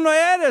Dios. Tú no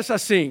eres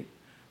así.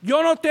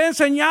 Yo no te he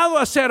enseñado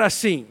a ser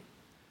así.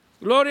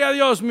 Gloria a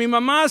Dios. Mi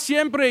mamá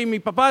siempre y mi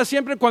papá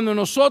siempre, cuando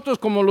nosotros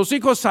como los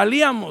hijos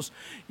salíamos,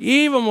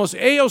 íbamos,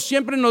 ellos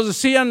siempre nos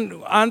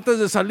decían antes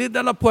de salir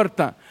de la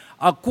puerta,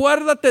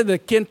 acuérdate de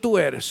quién tú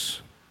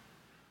eres.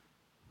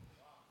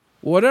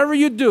 Whatever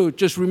you do,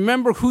 just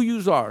remember who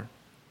you are.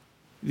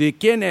 De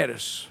quién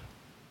eres.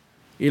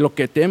 Y lo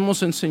que te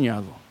hemos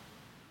enseñado.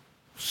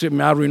 Se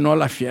me arruinó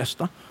la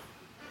fiesta.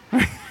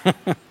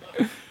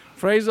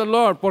 Praise the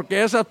Lord,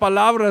 porque esas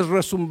palabras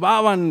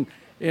resumbaban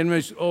en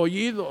mis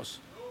oídos.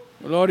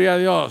 Gloria a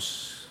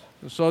Dios.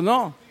 Eso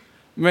no.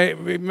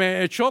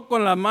 Me echó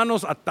con las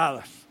manos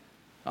atadas.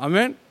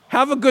 Amen.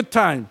 Have a good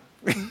time.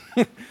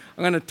 I'm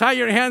going to tie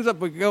your hands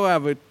up and go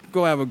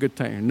have a good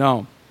time.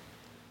 No.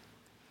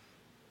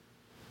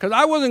 Because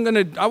I wasn't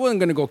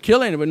going to go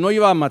kill anybody. No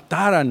iba a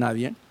matar a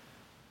nadie.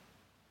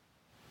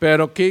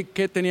 Pero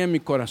 ¿qué tenía en mi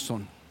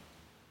corazón?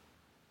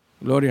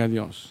 Gloria a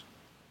Dios.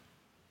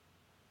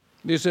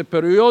 Dice,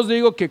 pero yo os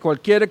digo que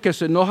cualquiera que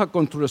se enoja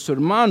contra su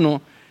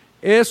hermano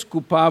es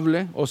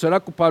culpable o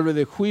será culpable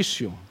de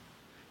juicio.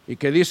 Y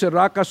que dice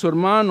raca a su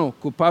hermano,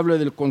 culpable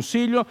del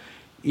concilio,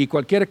 y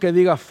cualquiera que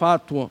diga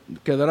fatuo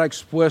quedará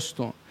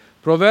expuesto.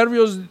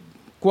 Proverbios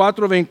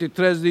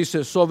 4:23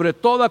 dice, sobre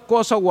toda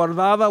cosa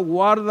guardada,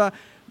 guarda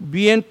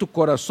bien tu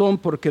corazón,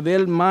 porque de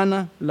él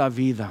mana la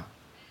vida.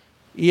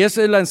 Y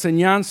esa es la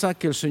enseñanza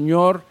que el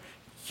Señor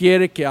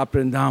quiere que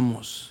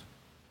aprendamos.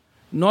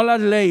 No las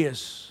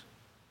leyes,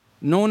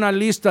 no una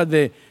lista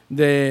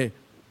de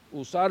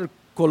usar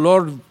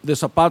color de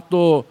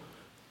zapato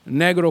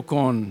negro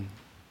con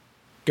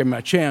que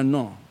machean,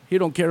 no. He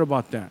don't care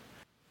about that.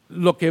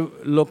 Lo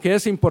que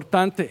es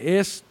importante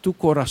es tu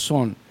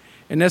corazón.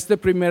 En este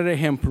primer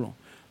ejemplo,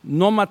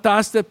 no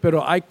mataste,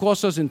 pero hay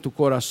cosas en tu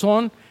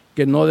corazón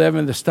que no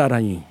deben de estar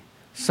allí.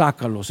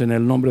 Sácalos en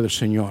el nombre del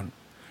Señor.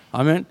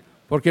 Amén.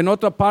 Porque en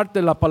otra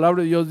parte la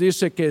palabra de Dios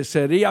dice que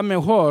sería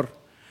mejor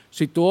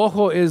si tu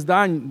ojo es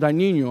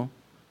dañino,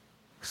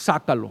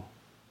 sácalo.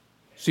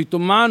 Si tu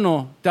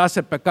mano te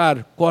hace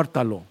pecar,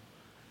 córtalo.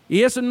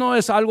 Y eso no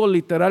es algo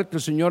literal que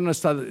el Señor nos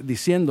está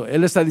diciendo.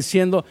 Él está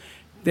diciendo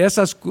de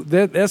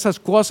esas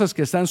cosas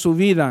que están en su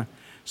vida,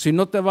 si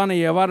no te van a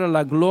llevar a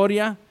la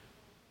gloria,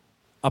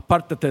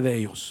 apártate de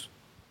ellos.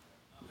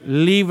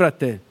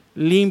 Líbrate,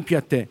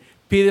 límpiate,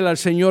 pídele al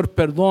Señor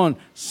perdón,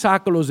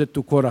 sácalos de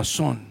tu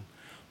corazón.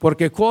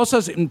 Porque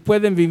cosas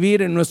pueden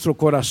vivir en nuestro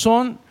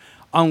corazón,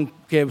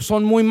 aunque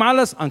son muy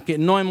malas, aunque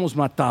no hemos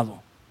matado,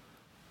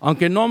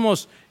 aunque no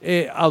hemos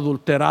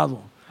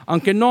adulterado,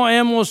 aunque no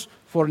hemos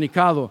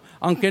fornicado,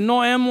 aunque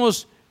no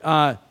hemos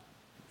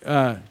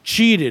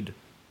cheated,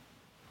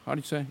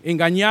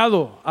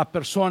 engañado a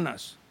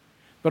personas.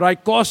 Pero hay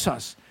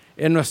cosas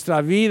en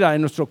nuestra vida,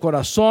 en nuestro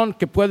corazón,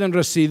 que pueden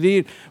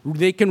residir,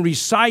 they can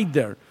reside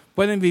there,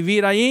 pueden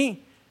vivir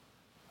ahí,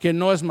 que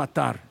no es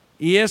matar.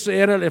 Y eso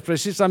era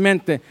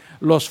precisamente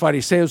los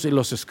fariseos y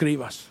los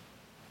escribas.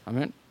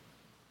 Amén.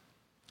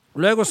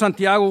 Luego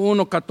Santiago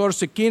 1,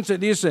 14, 15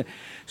 dice,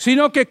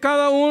 sino que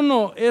cada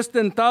uno es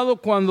tentado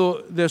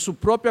cuando de su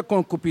propia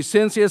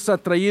concupiscencia es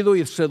atraído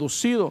y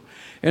seducido.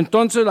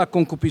 Entonces la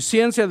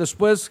concupiscencia,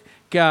 después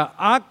que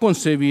ha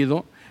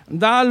concebido,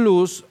 da a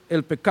luz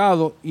el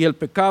pecado, y el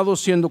pecado,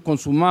 siendo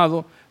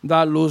consumado,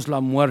 da a luz la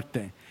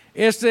muerte.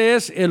 Este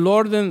es el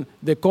orden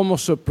de cómo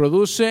se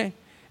produce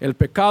el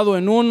pecado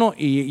en uno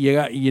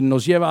y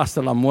nos lleva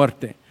hasta la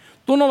muerte.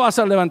 Tú no vas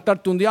a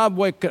levantarte un día,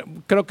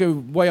 creo que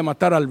voy a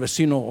matar al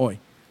vecino hoy,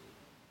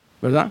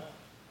 ¿verdad?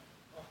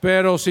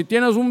 Pero si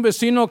tienes un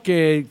vecino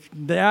que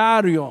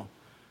diario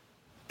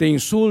te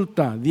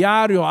insulta,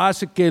 diario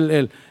hace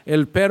que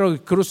el perro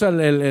cruza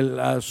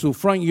su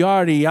front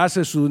yard y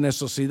hace su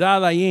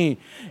necesidad ahí,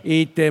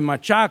 y te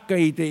machaca,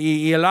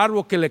 y el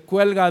árbol que le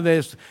cuelga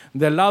del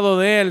lado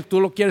de él, tú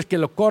lo quieres que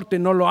lo corte y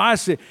no lo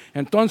hace,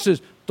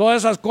 entonces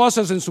todas esas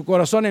cosas en su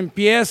corazón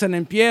empiezan,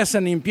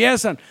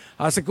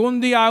 hasta que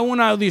un día hay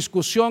una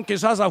discusión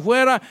quizás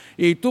afuera,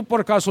 y tú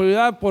por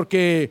casualidad,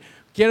 porque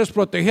quieres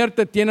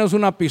protegerte, tienes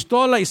una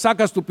pistola y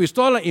sacas tu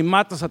pistola y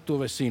matas a tu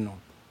vecino.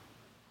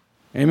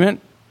 Amén.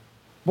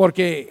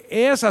 Porque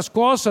esas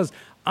cosas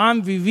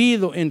han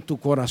vivido en tu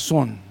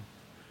corazón.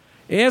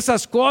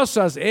 Esas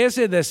cosas,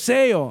 ese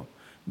deseo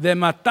de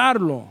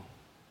matarlo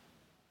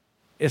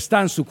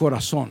está en su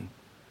corazón.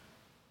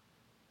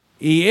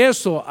 Y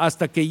eso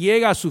hasta que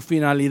llega a su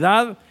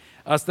finalidad,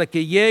 hasta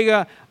que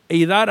llega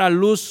y dar a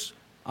luz,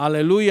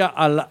 aleluya,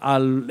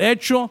 al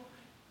hecho,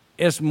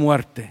 es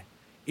muerte.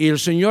 Y el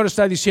Señor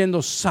está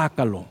diciendo,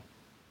 sácalo.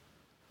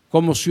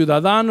 Como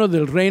ciudadano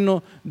del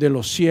reino de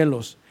los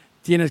cielos,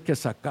 tienes que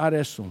sacar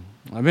eso.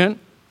 Amén.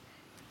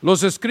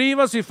 Los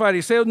escribas y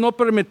fariseos no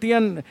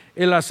permitían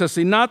el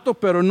asesinato,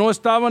 pero no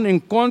estaban en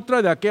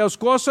contra de aquellas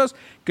cosas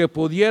que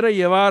pudiera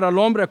llevar al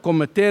hombre a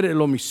cometer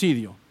el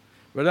homicidio,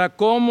 ¿verdad?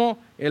 Como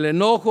el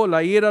enojo,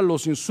 la ira,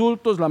 los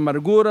insultos, la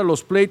amargura,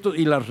 los pleitos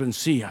y las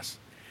rencillas.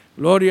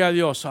 Gloria a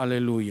Dios,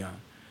 aleluya.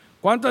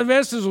 ¿Cuántas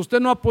veces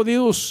usted no ha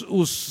podido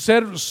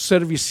ser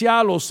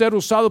servicial o ser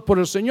usado por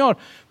el Señor?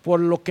 Por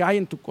lo que hay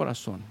en tu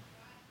corazón,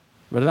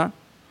 ¿verdad?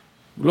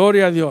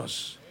 Gloria a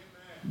Dios.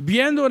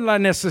 Viendo la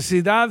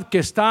necesidad que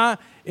está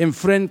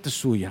enfrente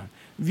suya,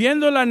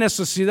 viendo la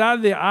necesidad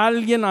de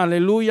alguien,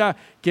 aleluya,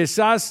 que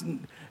quizás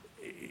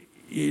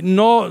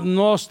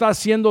no está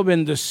siendo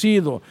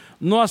bendecido,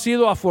 no ha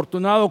sido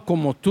afortunado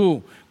como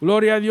tú,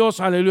 gloria a Dios,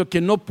 aleluya, que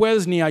no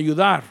puedes ni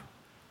ayudar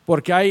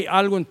porque hay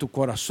algo en tu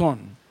corazón,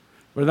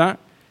 ¿verdad?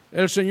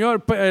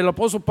 El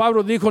apóstol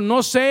Pablo dijo,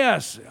 no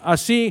seas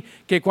así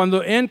que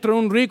cuando entra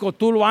un rico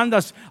tú lo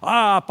andas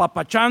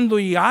apapachando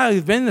y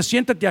ven,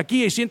 siéntate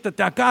aquí y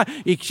siéntate acá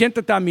y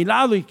siéntate a mi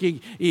lado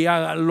y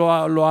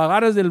lo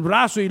agarras del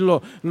brazo y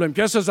lo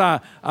empiezas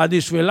a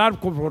desvelar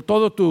por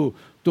todo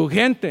tu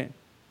gente.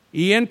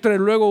 Y entre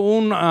luego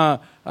un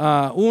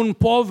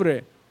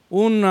pobre,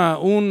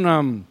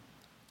 un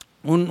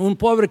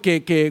pobre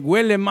que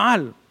huele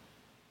mal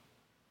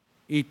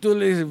y tú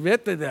le dices,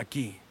 vete de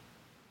aquí.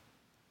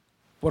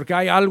 Porque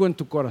hay algo en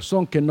tu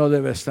corazón que no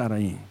debe estar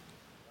ahí.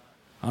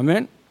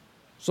 Amén.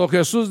 So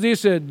Jesús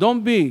dice,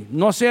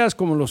 no seas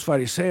como los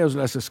fariseos,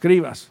 las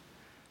escribas,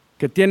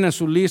 que tienen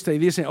su lista y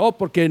dicen,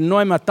 porque no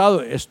he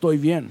matado, estoy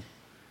bien.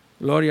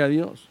 Gloria a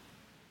Dios.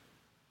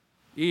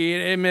 Y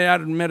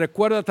me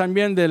recuerda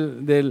también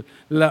de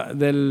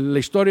la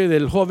historia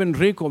del joven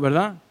rico,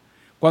 ¿verdad?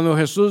 Cuando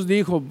Jesús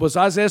dijo, pues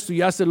haz esto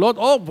y haz el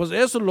otro. Pues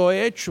eso lo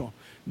he hecho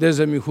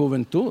desde mi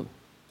juventud.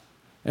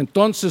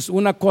 Entonces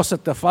una cosa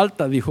te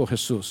falta, dijo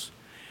Jesús.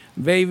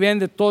 Ve y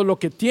vende todo lo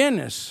que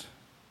tienes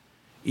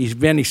y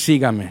ven y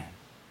sígame.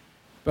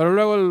 Pero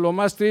luego lo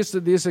más triste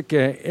dice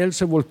que él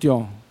se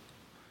volteó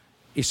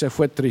y se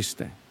fue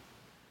triste.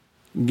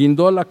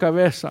 Guindó la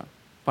cabeza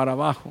para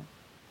abajo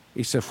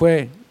y se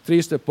fue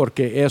triste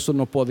porque eso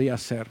no podía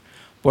hacer.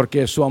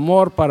 Porque su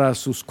amor para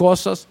sus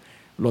cosas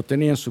lo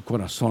tenía en su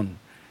corazón.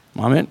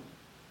 Amén.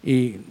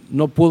 Y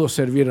no pudo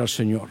servir al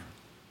Señor.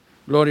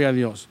 Gloria a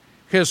Dios.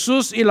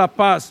 Jesús y la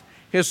paz.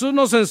 Jesús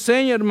nos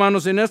enseña,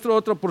 hermanos, en esta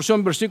otra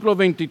porción, versículo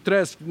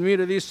 23,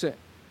 mire, dice,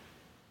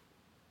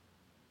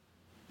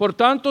 por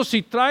tanto,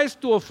 si traes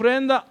tu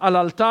ofrenda al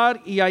altar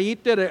y allí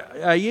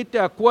te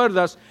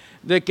acuerdas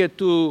de que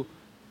tu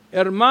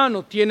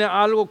hermano tiene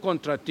algo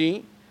contra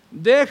ti,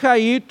 deja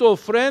ahí tu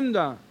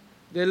ofrenda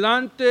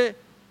delante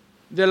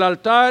del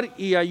altar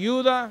y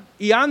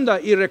anda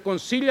y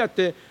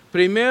reconcíliate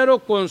primero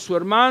con su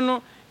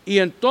hermano y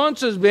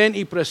entonces ven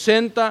y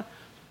presenta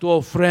tu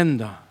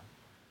ofrenda.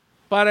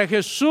 Para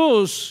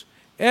Jesús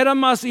era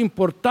más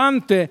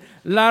importante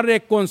la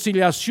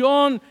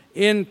reconciliación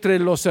entre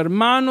los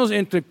hermanos,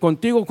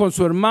 contigo con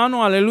su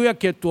hermano, aleluya,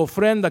 que tu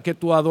ofrenda, que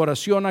tu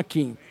adoración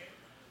aquí.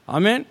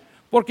 Amén.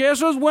 Porque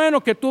eso es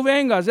bueno que tú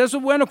vengas, eso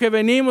es bueno que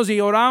venimos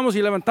y oramos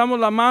y levantamos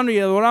la mano y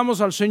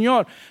adoramos al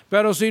Señor.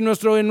 Pero si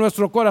en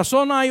nuestro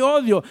corazón hay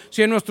odio,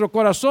 si en nuestro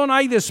corazón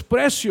hay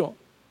desprecio,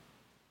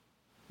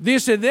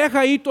 dice,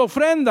 deja ahí tu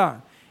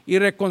ofrenda y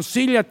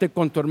reconcíliate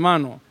con tu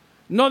hermano.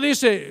 No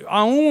dice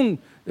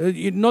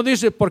no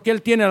dice porque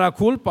él tiene la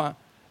culpa.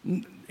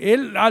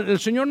 El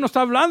Señor no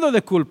está hablando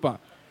de culpa.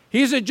 He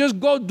dice, just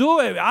go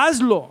do it,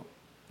 hazlo,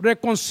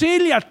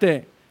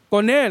 reconcíliate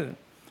con él.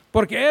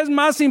 Porque es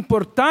más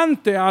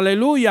importante,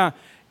 aleluya,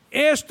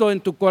 esto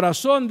en tu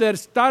corazón de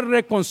estar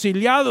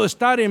reconciliado,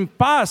 estar en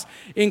paz.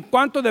 En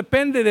cuanto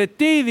depende de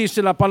ti,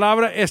 dice la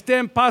palabra, esté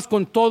en paz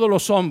con todos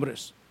los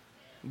hombres.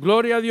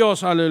 Gloria a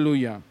Dios,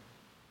 aleluya.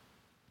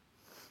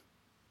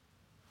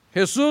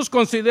 Jesús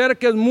considera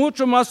que es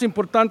mucho más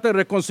importante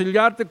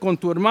reconciliarte con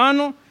tu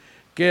hermano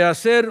que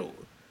hacer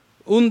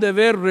un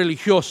deber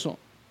religioso.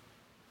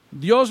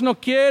 Dios no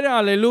quiere,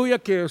 aleluya,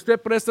 que usted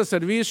preste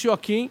servicio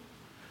aquí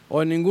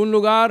o en ningún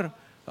lugar,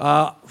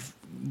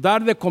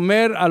 dar de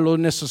comer a los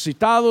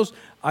necesitados,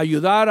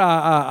 ayudar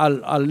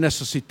al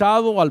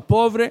necesitado, al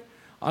pobre,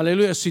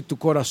 aleluya, si tu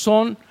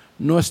corazón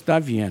no está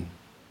bien.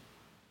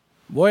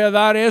 Voy a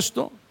dar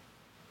esto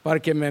para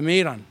que me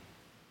miran,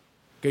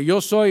 que yo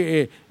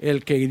soy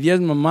el que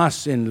diezma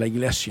más en la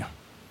iglesia.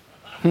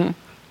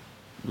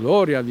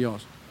 Gloria a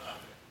Dios.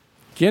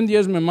 ¿Quién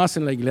diezma más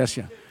en la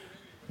iglesia?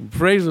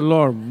 Praise the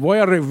Lord. Voy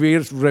a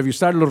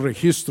revisar los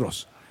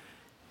registros.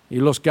 Y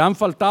los que han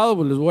faltado,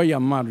 pues les voy a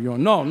llamar yo.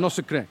 No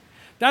se cree.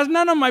 That's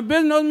none of my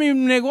business, no es mi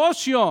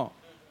negocio.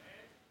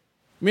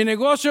 Mi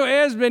negocio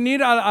es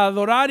venir a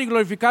adorar y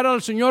glorificar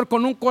al Señor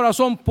con un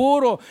corazón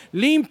puro,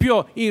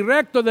 limpio y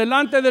recto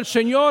delante del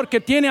Señor, que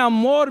tiene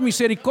amor,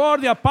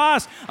 misericordia,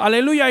 paz,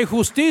 aleluya, y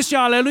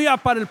justicia, aleluya,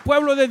 para el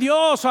pueblo de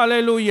Dios,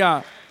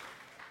 aleluya.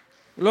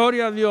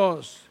 Gloria a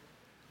Dios.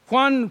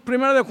 1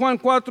 de Juan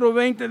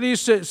 4:20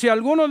 dice, si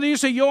alguno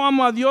dice yo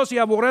amo a Dios y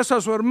aborrece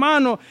a su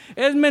hermano,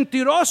 es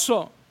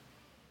mentiroso.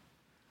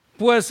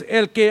 Pues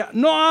el que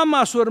no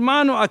ama a su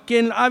hermano, a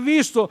quien ha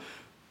visto,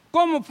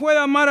 ¿cómo puede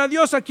amar a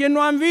Dios a quien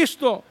no han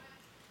visto?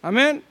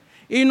 Amén.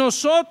 Y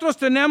nosotros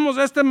tenemos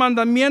este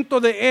mandamiento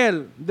de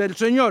Él, del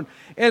Señor.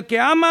 El que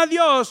ama a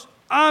Dios,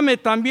 ame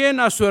también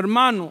a su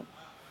hermano.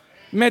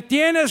 Me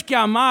tienes que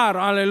amar,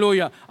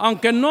 aleluya.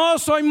 Aunque no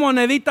soy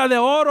monedita de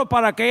oro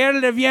para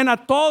caerle bien a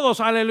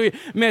todos, aleluya.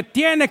 Me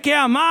tiene que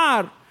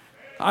amar,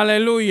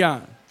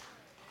 aleluya.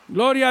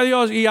 Gloria a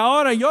Dios. Y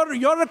ahora yo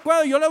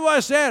recuerdo, yo le voy a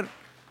decir.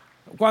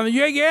 Cuando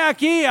yo llegué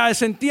aquí,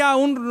 sentía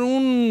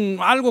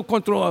algo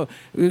contra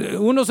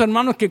unos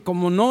hermanos que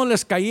como no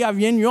les caía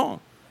bien yo.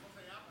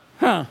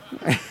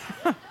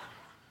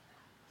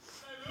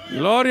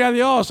 Gloria a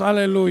Dios,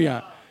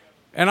 aleluya.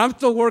 And I'm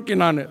still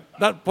working on it.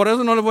 Por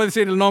eso no les voy a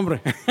decir el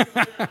nombre.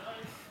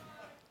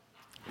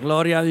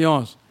 Gloria a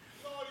Dios.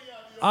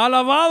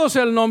 Alabado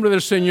sea el nombre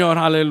del Señor,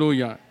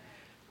 aleluya.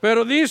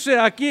 Pero dice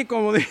aquí,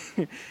 como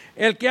dice,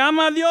 el que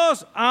ama a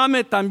Dios,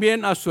 ame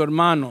también a su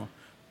hermano.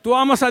 ¿Tú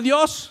amas a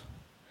Dios?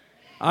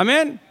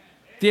 Amén.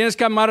 Tienes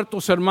que amar a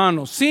tus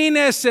hermanos, sin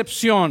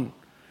excepción.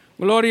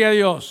 Gloria a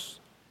Dios.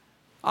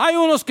 Hay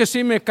unos que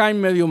sí me caen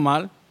medio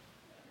mal,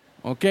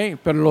 ok,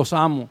 pero los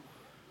amo.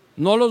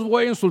 No los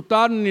voy a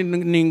insultar ni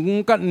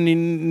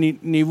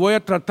voy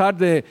a tratar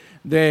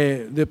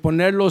de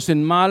ponerlos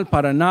en mal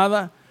para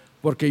nada,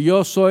 porque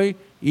yo soy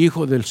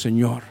hijo del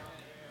Señor.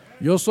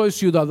 Yo soy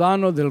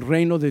ciudadano del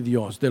reino de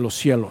Dios, de los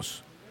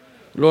cielos.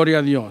 Gloria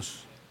a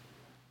Dios.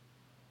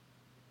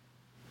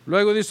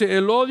 Luego dice,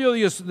 el odio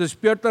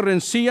despierta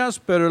rencillas,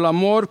 pero el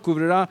amor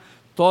cubrirá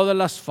todas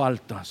las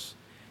faltas.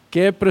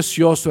 Qué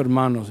precioso,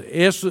 hermanos,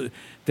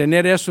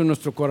 tener eso en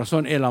nuestro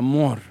corazón, el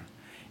amor.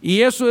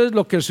 Y eso es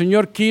lo que el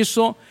Señor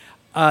quiso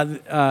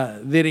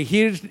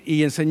dirigir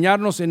y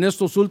enseñarnos en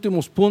estos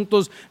últimos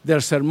puntos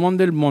del Sermón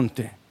del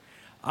Monte.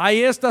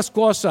 Hay estas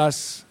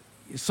cosas,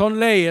 son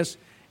leyes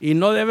y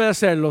no debe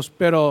hacerlos,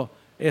 pero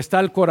está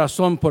el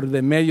corazón por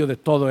de medio de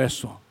todo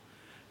eso.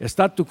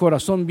 ¿Está tu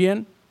corazón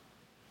bien?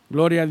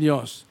 Gloria a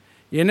Dios.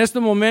 Y en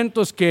estos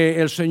momentos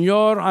que el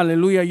Señor,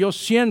 aleluya, yo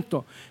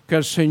siento que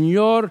el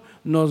Señor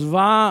nos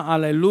va,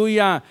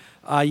 aleluya,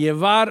 a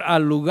llevar a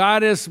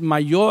lugares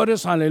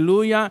mayores,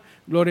 aleluya,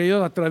 gloria a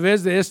Dios, a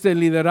través de este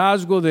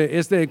liderazgo, de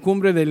esta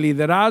cumbre de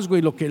liderazgo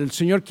y lo que el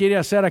Señor quiere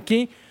hacer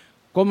aquí.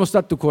 ¿Cómo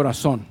está tu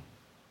corazón?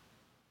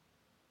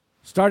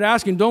 Start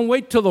asking, don't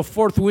wait till the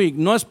 4th week.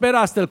 No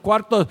espera hasta el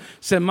cuarto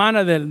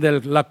semana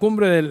de la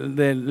cumbre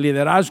del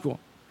liderazgo.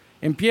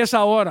 Empieza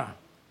ahora.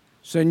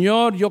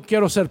 Señor, yo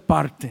quiero ser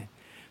parte.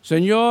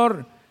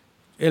 Señor,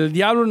 el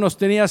diablo nos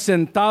tenía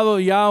sentado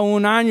ya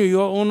un año y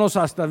unos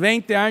hasta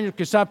 20 años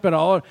quizás, pero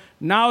ahora,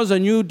 now is a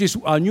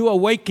new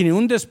awakening,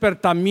 un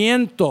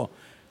despertamiento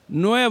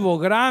nuevo,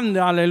 grande,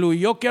 aleluya.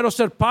 Yo quiero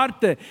ser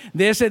parte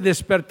de ese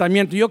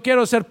despertamiento. Yo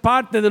quiero ser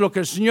parte de lo que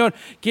el Señor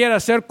quiere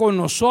hacer con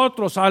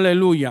nosotros,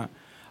 aleluya.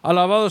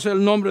 Alabado sea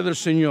el nombre del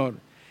Señor.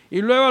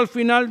 Y luego al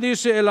final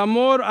dice, el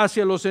amor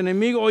hacia los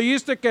enemigos.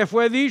 Oíste que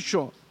fue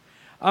dicho,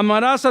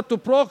 amarás a tu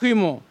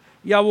prójimo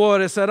y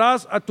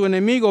aborrecerás a tu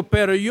enemigo.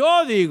 Pero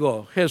yo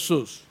digo,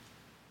 Jesús,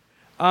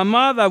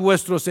 amad a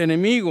vuestros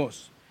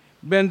enemigos,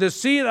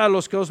 bendecid a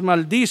los que os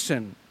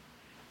maldicen,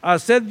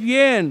 haced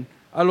bien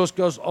a los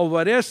que os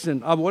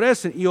aborrecen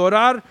y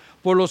orar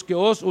por los que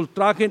os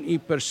ultrajen y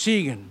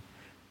persiguen,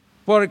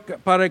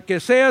 para que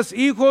seas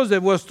hijos de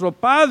vuestro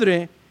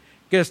Padre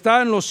que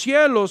está en los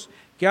cielos,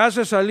 que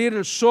hace salir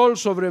el sol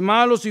sobre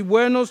malos y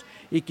buenos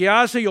y que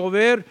hace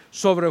llover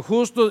sobre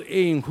justos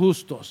e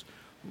injustos.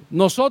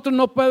 Nosotros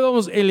no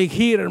podemos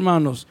elegir,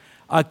 hermanos,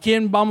 a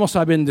quién vamos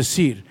a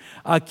bendecir,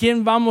 a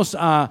quién vamos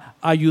a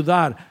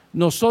ayudar.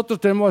 Nosotros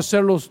tenemos que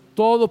hacerlo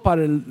todo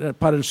para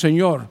el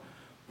Señor,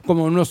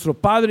 como nuestro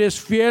Padre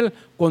es fiel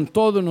con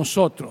todos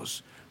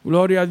nosotros.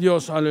 Gloria a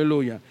Dios,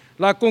 aleluya.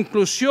 La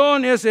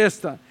conclusión es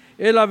esta,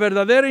 es la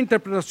verdadera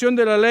interpretación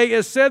de la ley,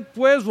 es sed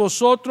pues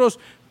vosotros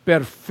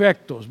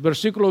perfectos.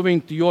 Versículo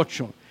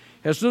 28.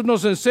 Jesús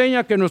nos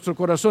enseña que nuestro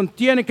corazón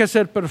tiene que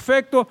ser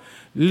perfecto,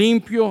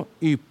 limpio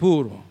y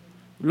puro.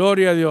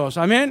 Gloria a Dios.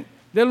 Amén.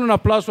 Denle un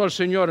aplauso al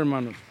Señor,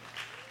 hermanos.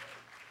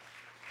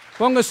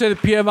 Póngase de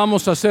pie,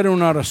 vamos a hacer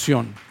una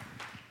oración.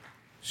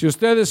 Si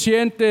usted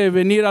siente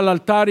venir al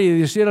altar y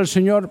decir al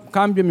Señor,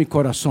 cambie mi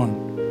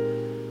corazón.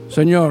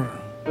 Señor,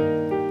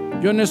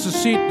 yo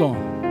necesito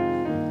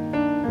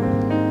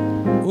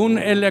un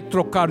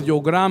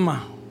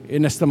electrocardiograma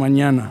en esta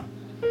mañana.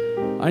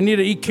 I need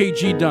an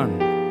EKG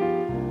done.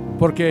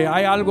 Porque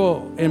hay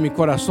algo en mi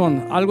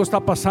corazón, algo está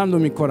pasando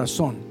en mi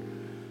corazón.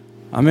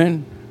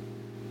 Amén.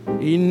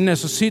 Y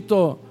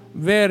necesito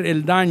ver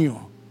el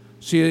daño.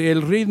 si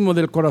el ritmo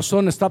del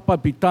corazón está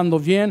palpitando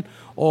bien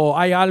o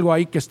hay algo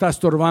ahí que está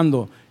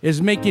estorbando.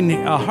 It's making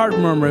a heart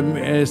murmur,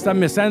 está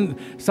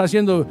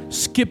haciendo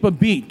skip a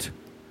beat.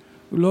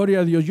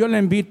 Gloria a Dios. Yo le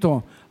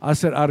invito a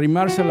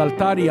arrimarse al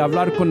altar y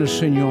hablar con el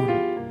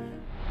Señor.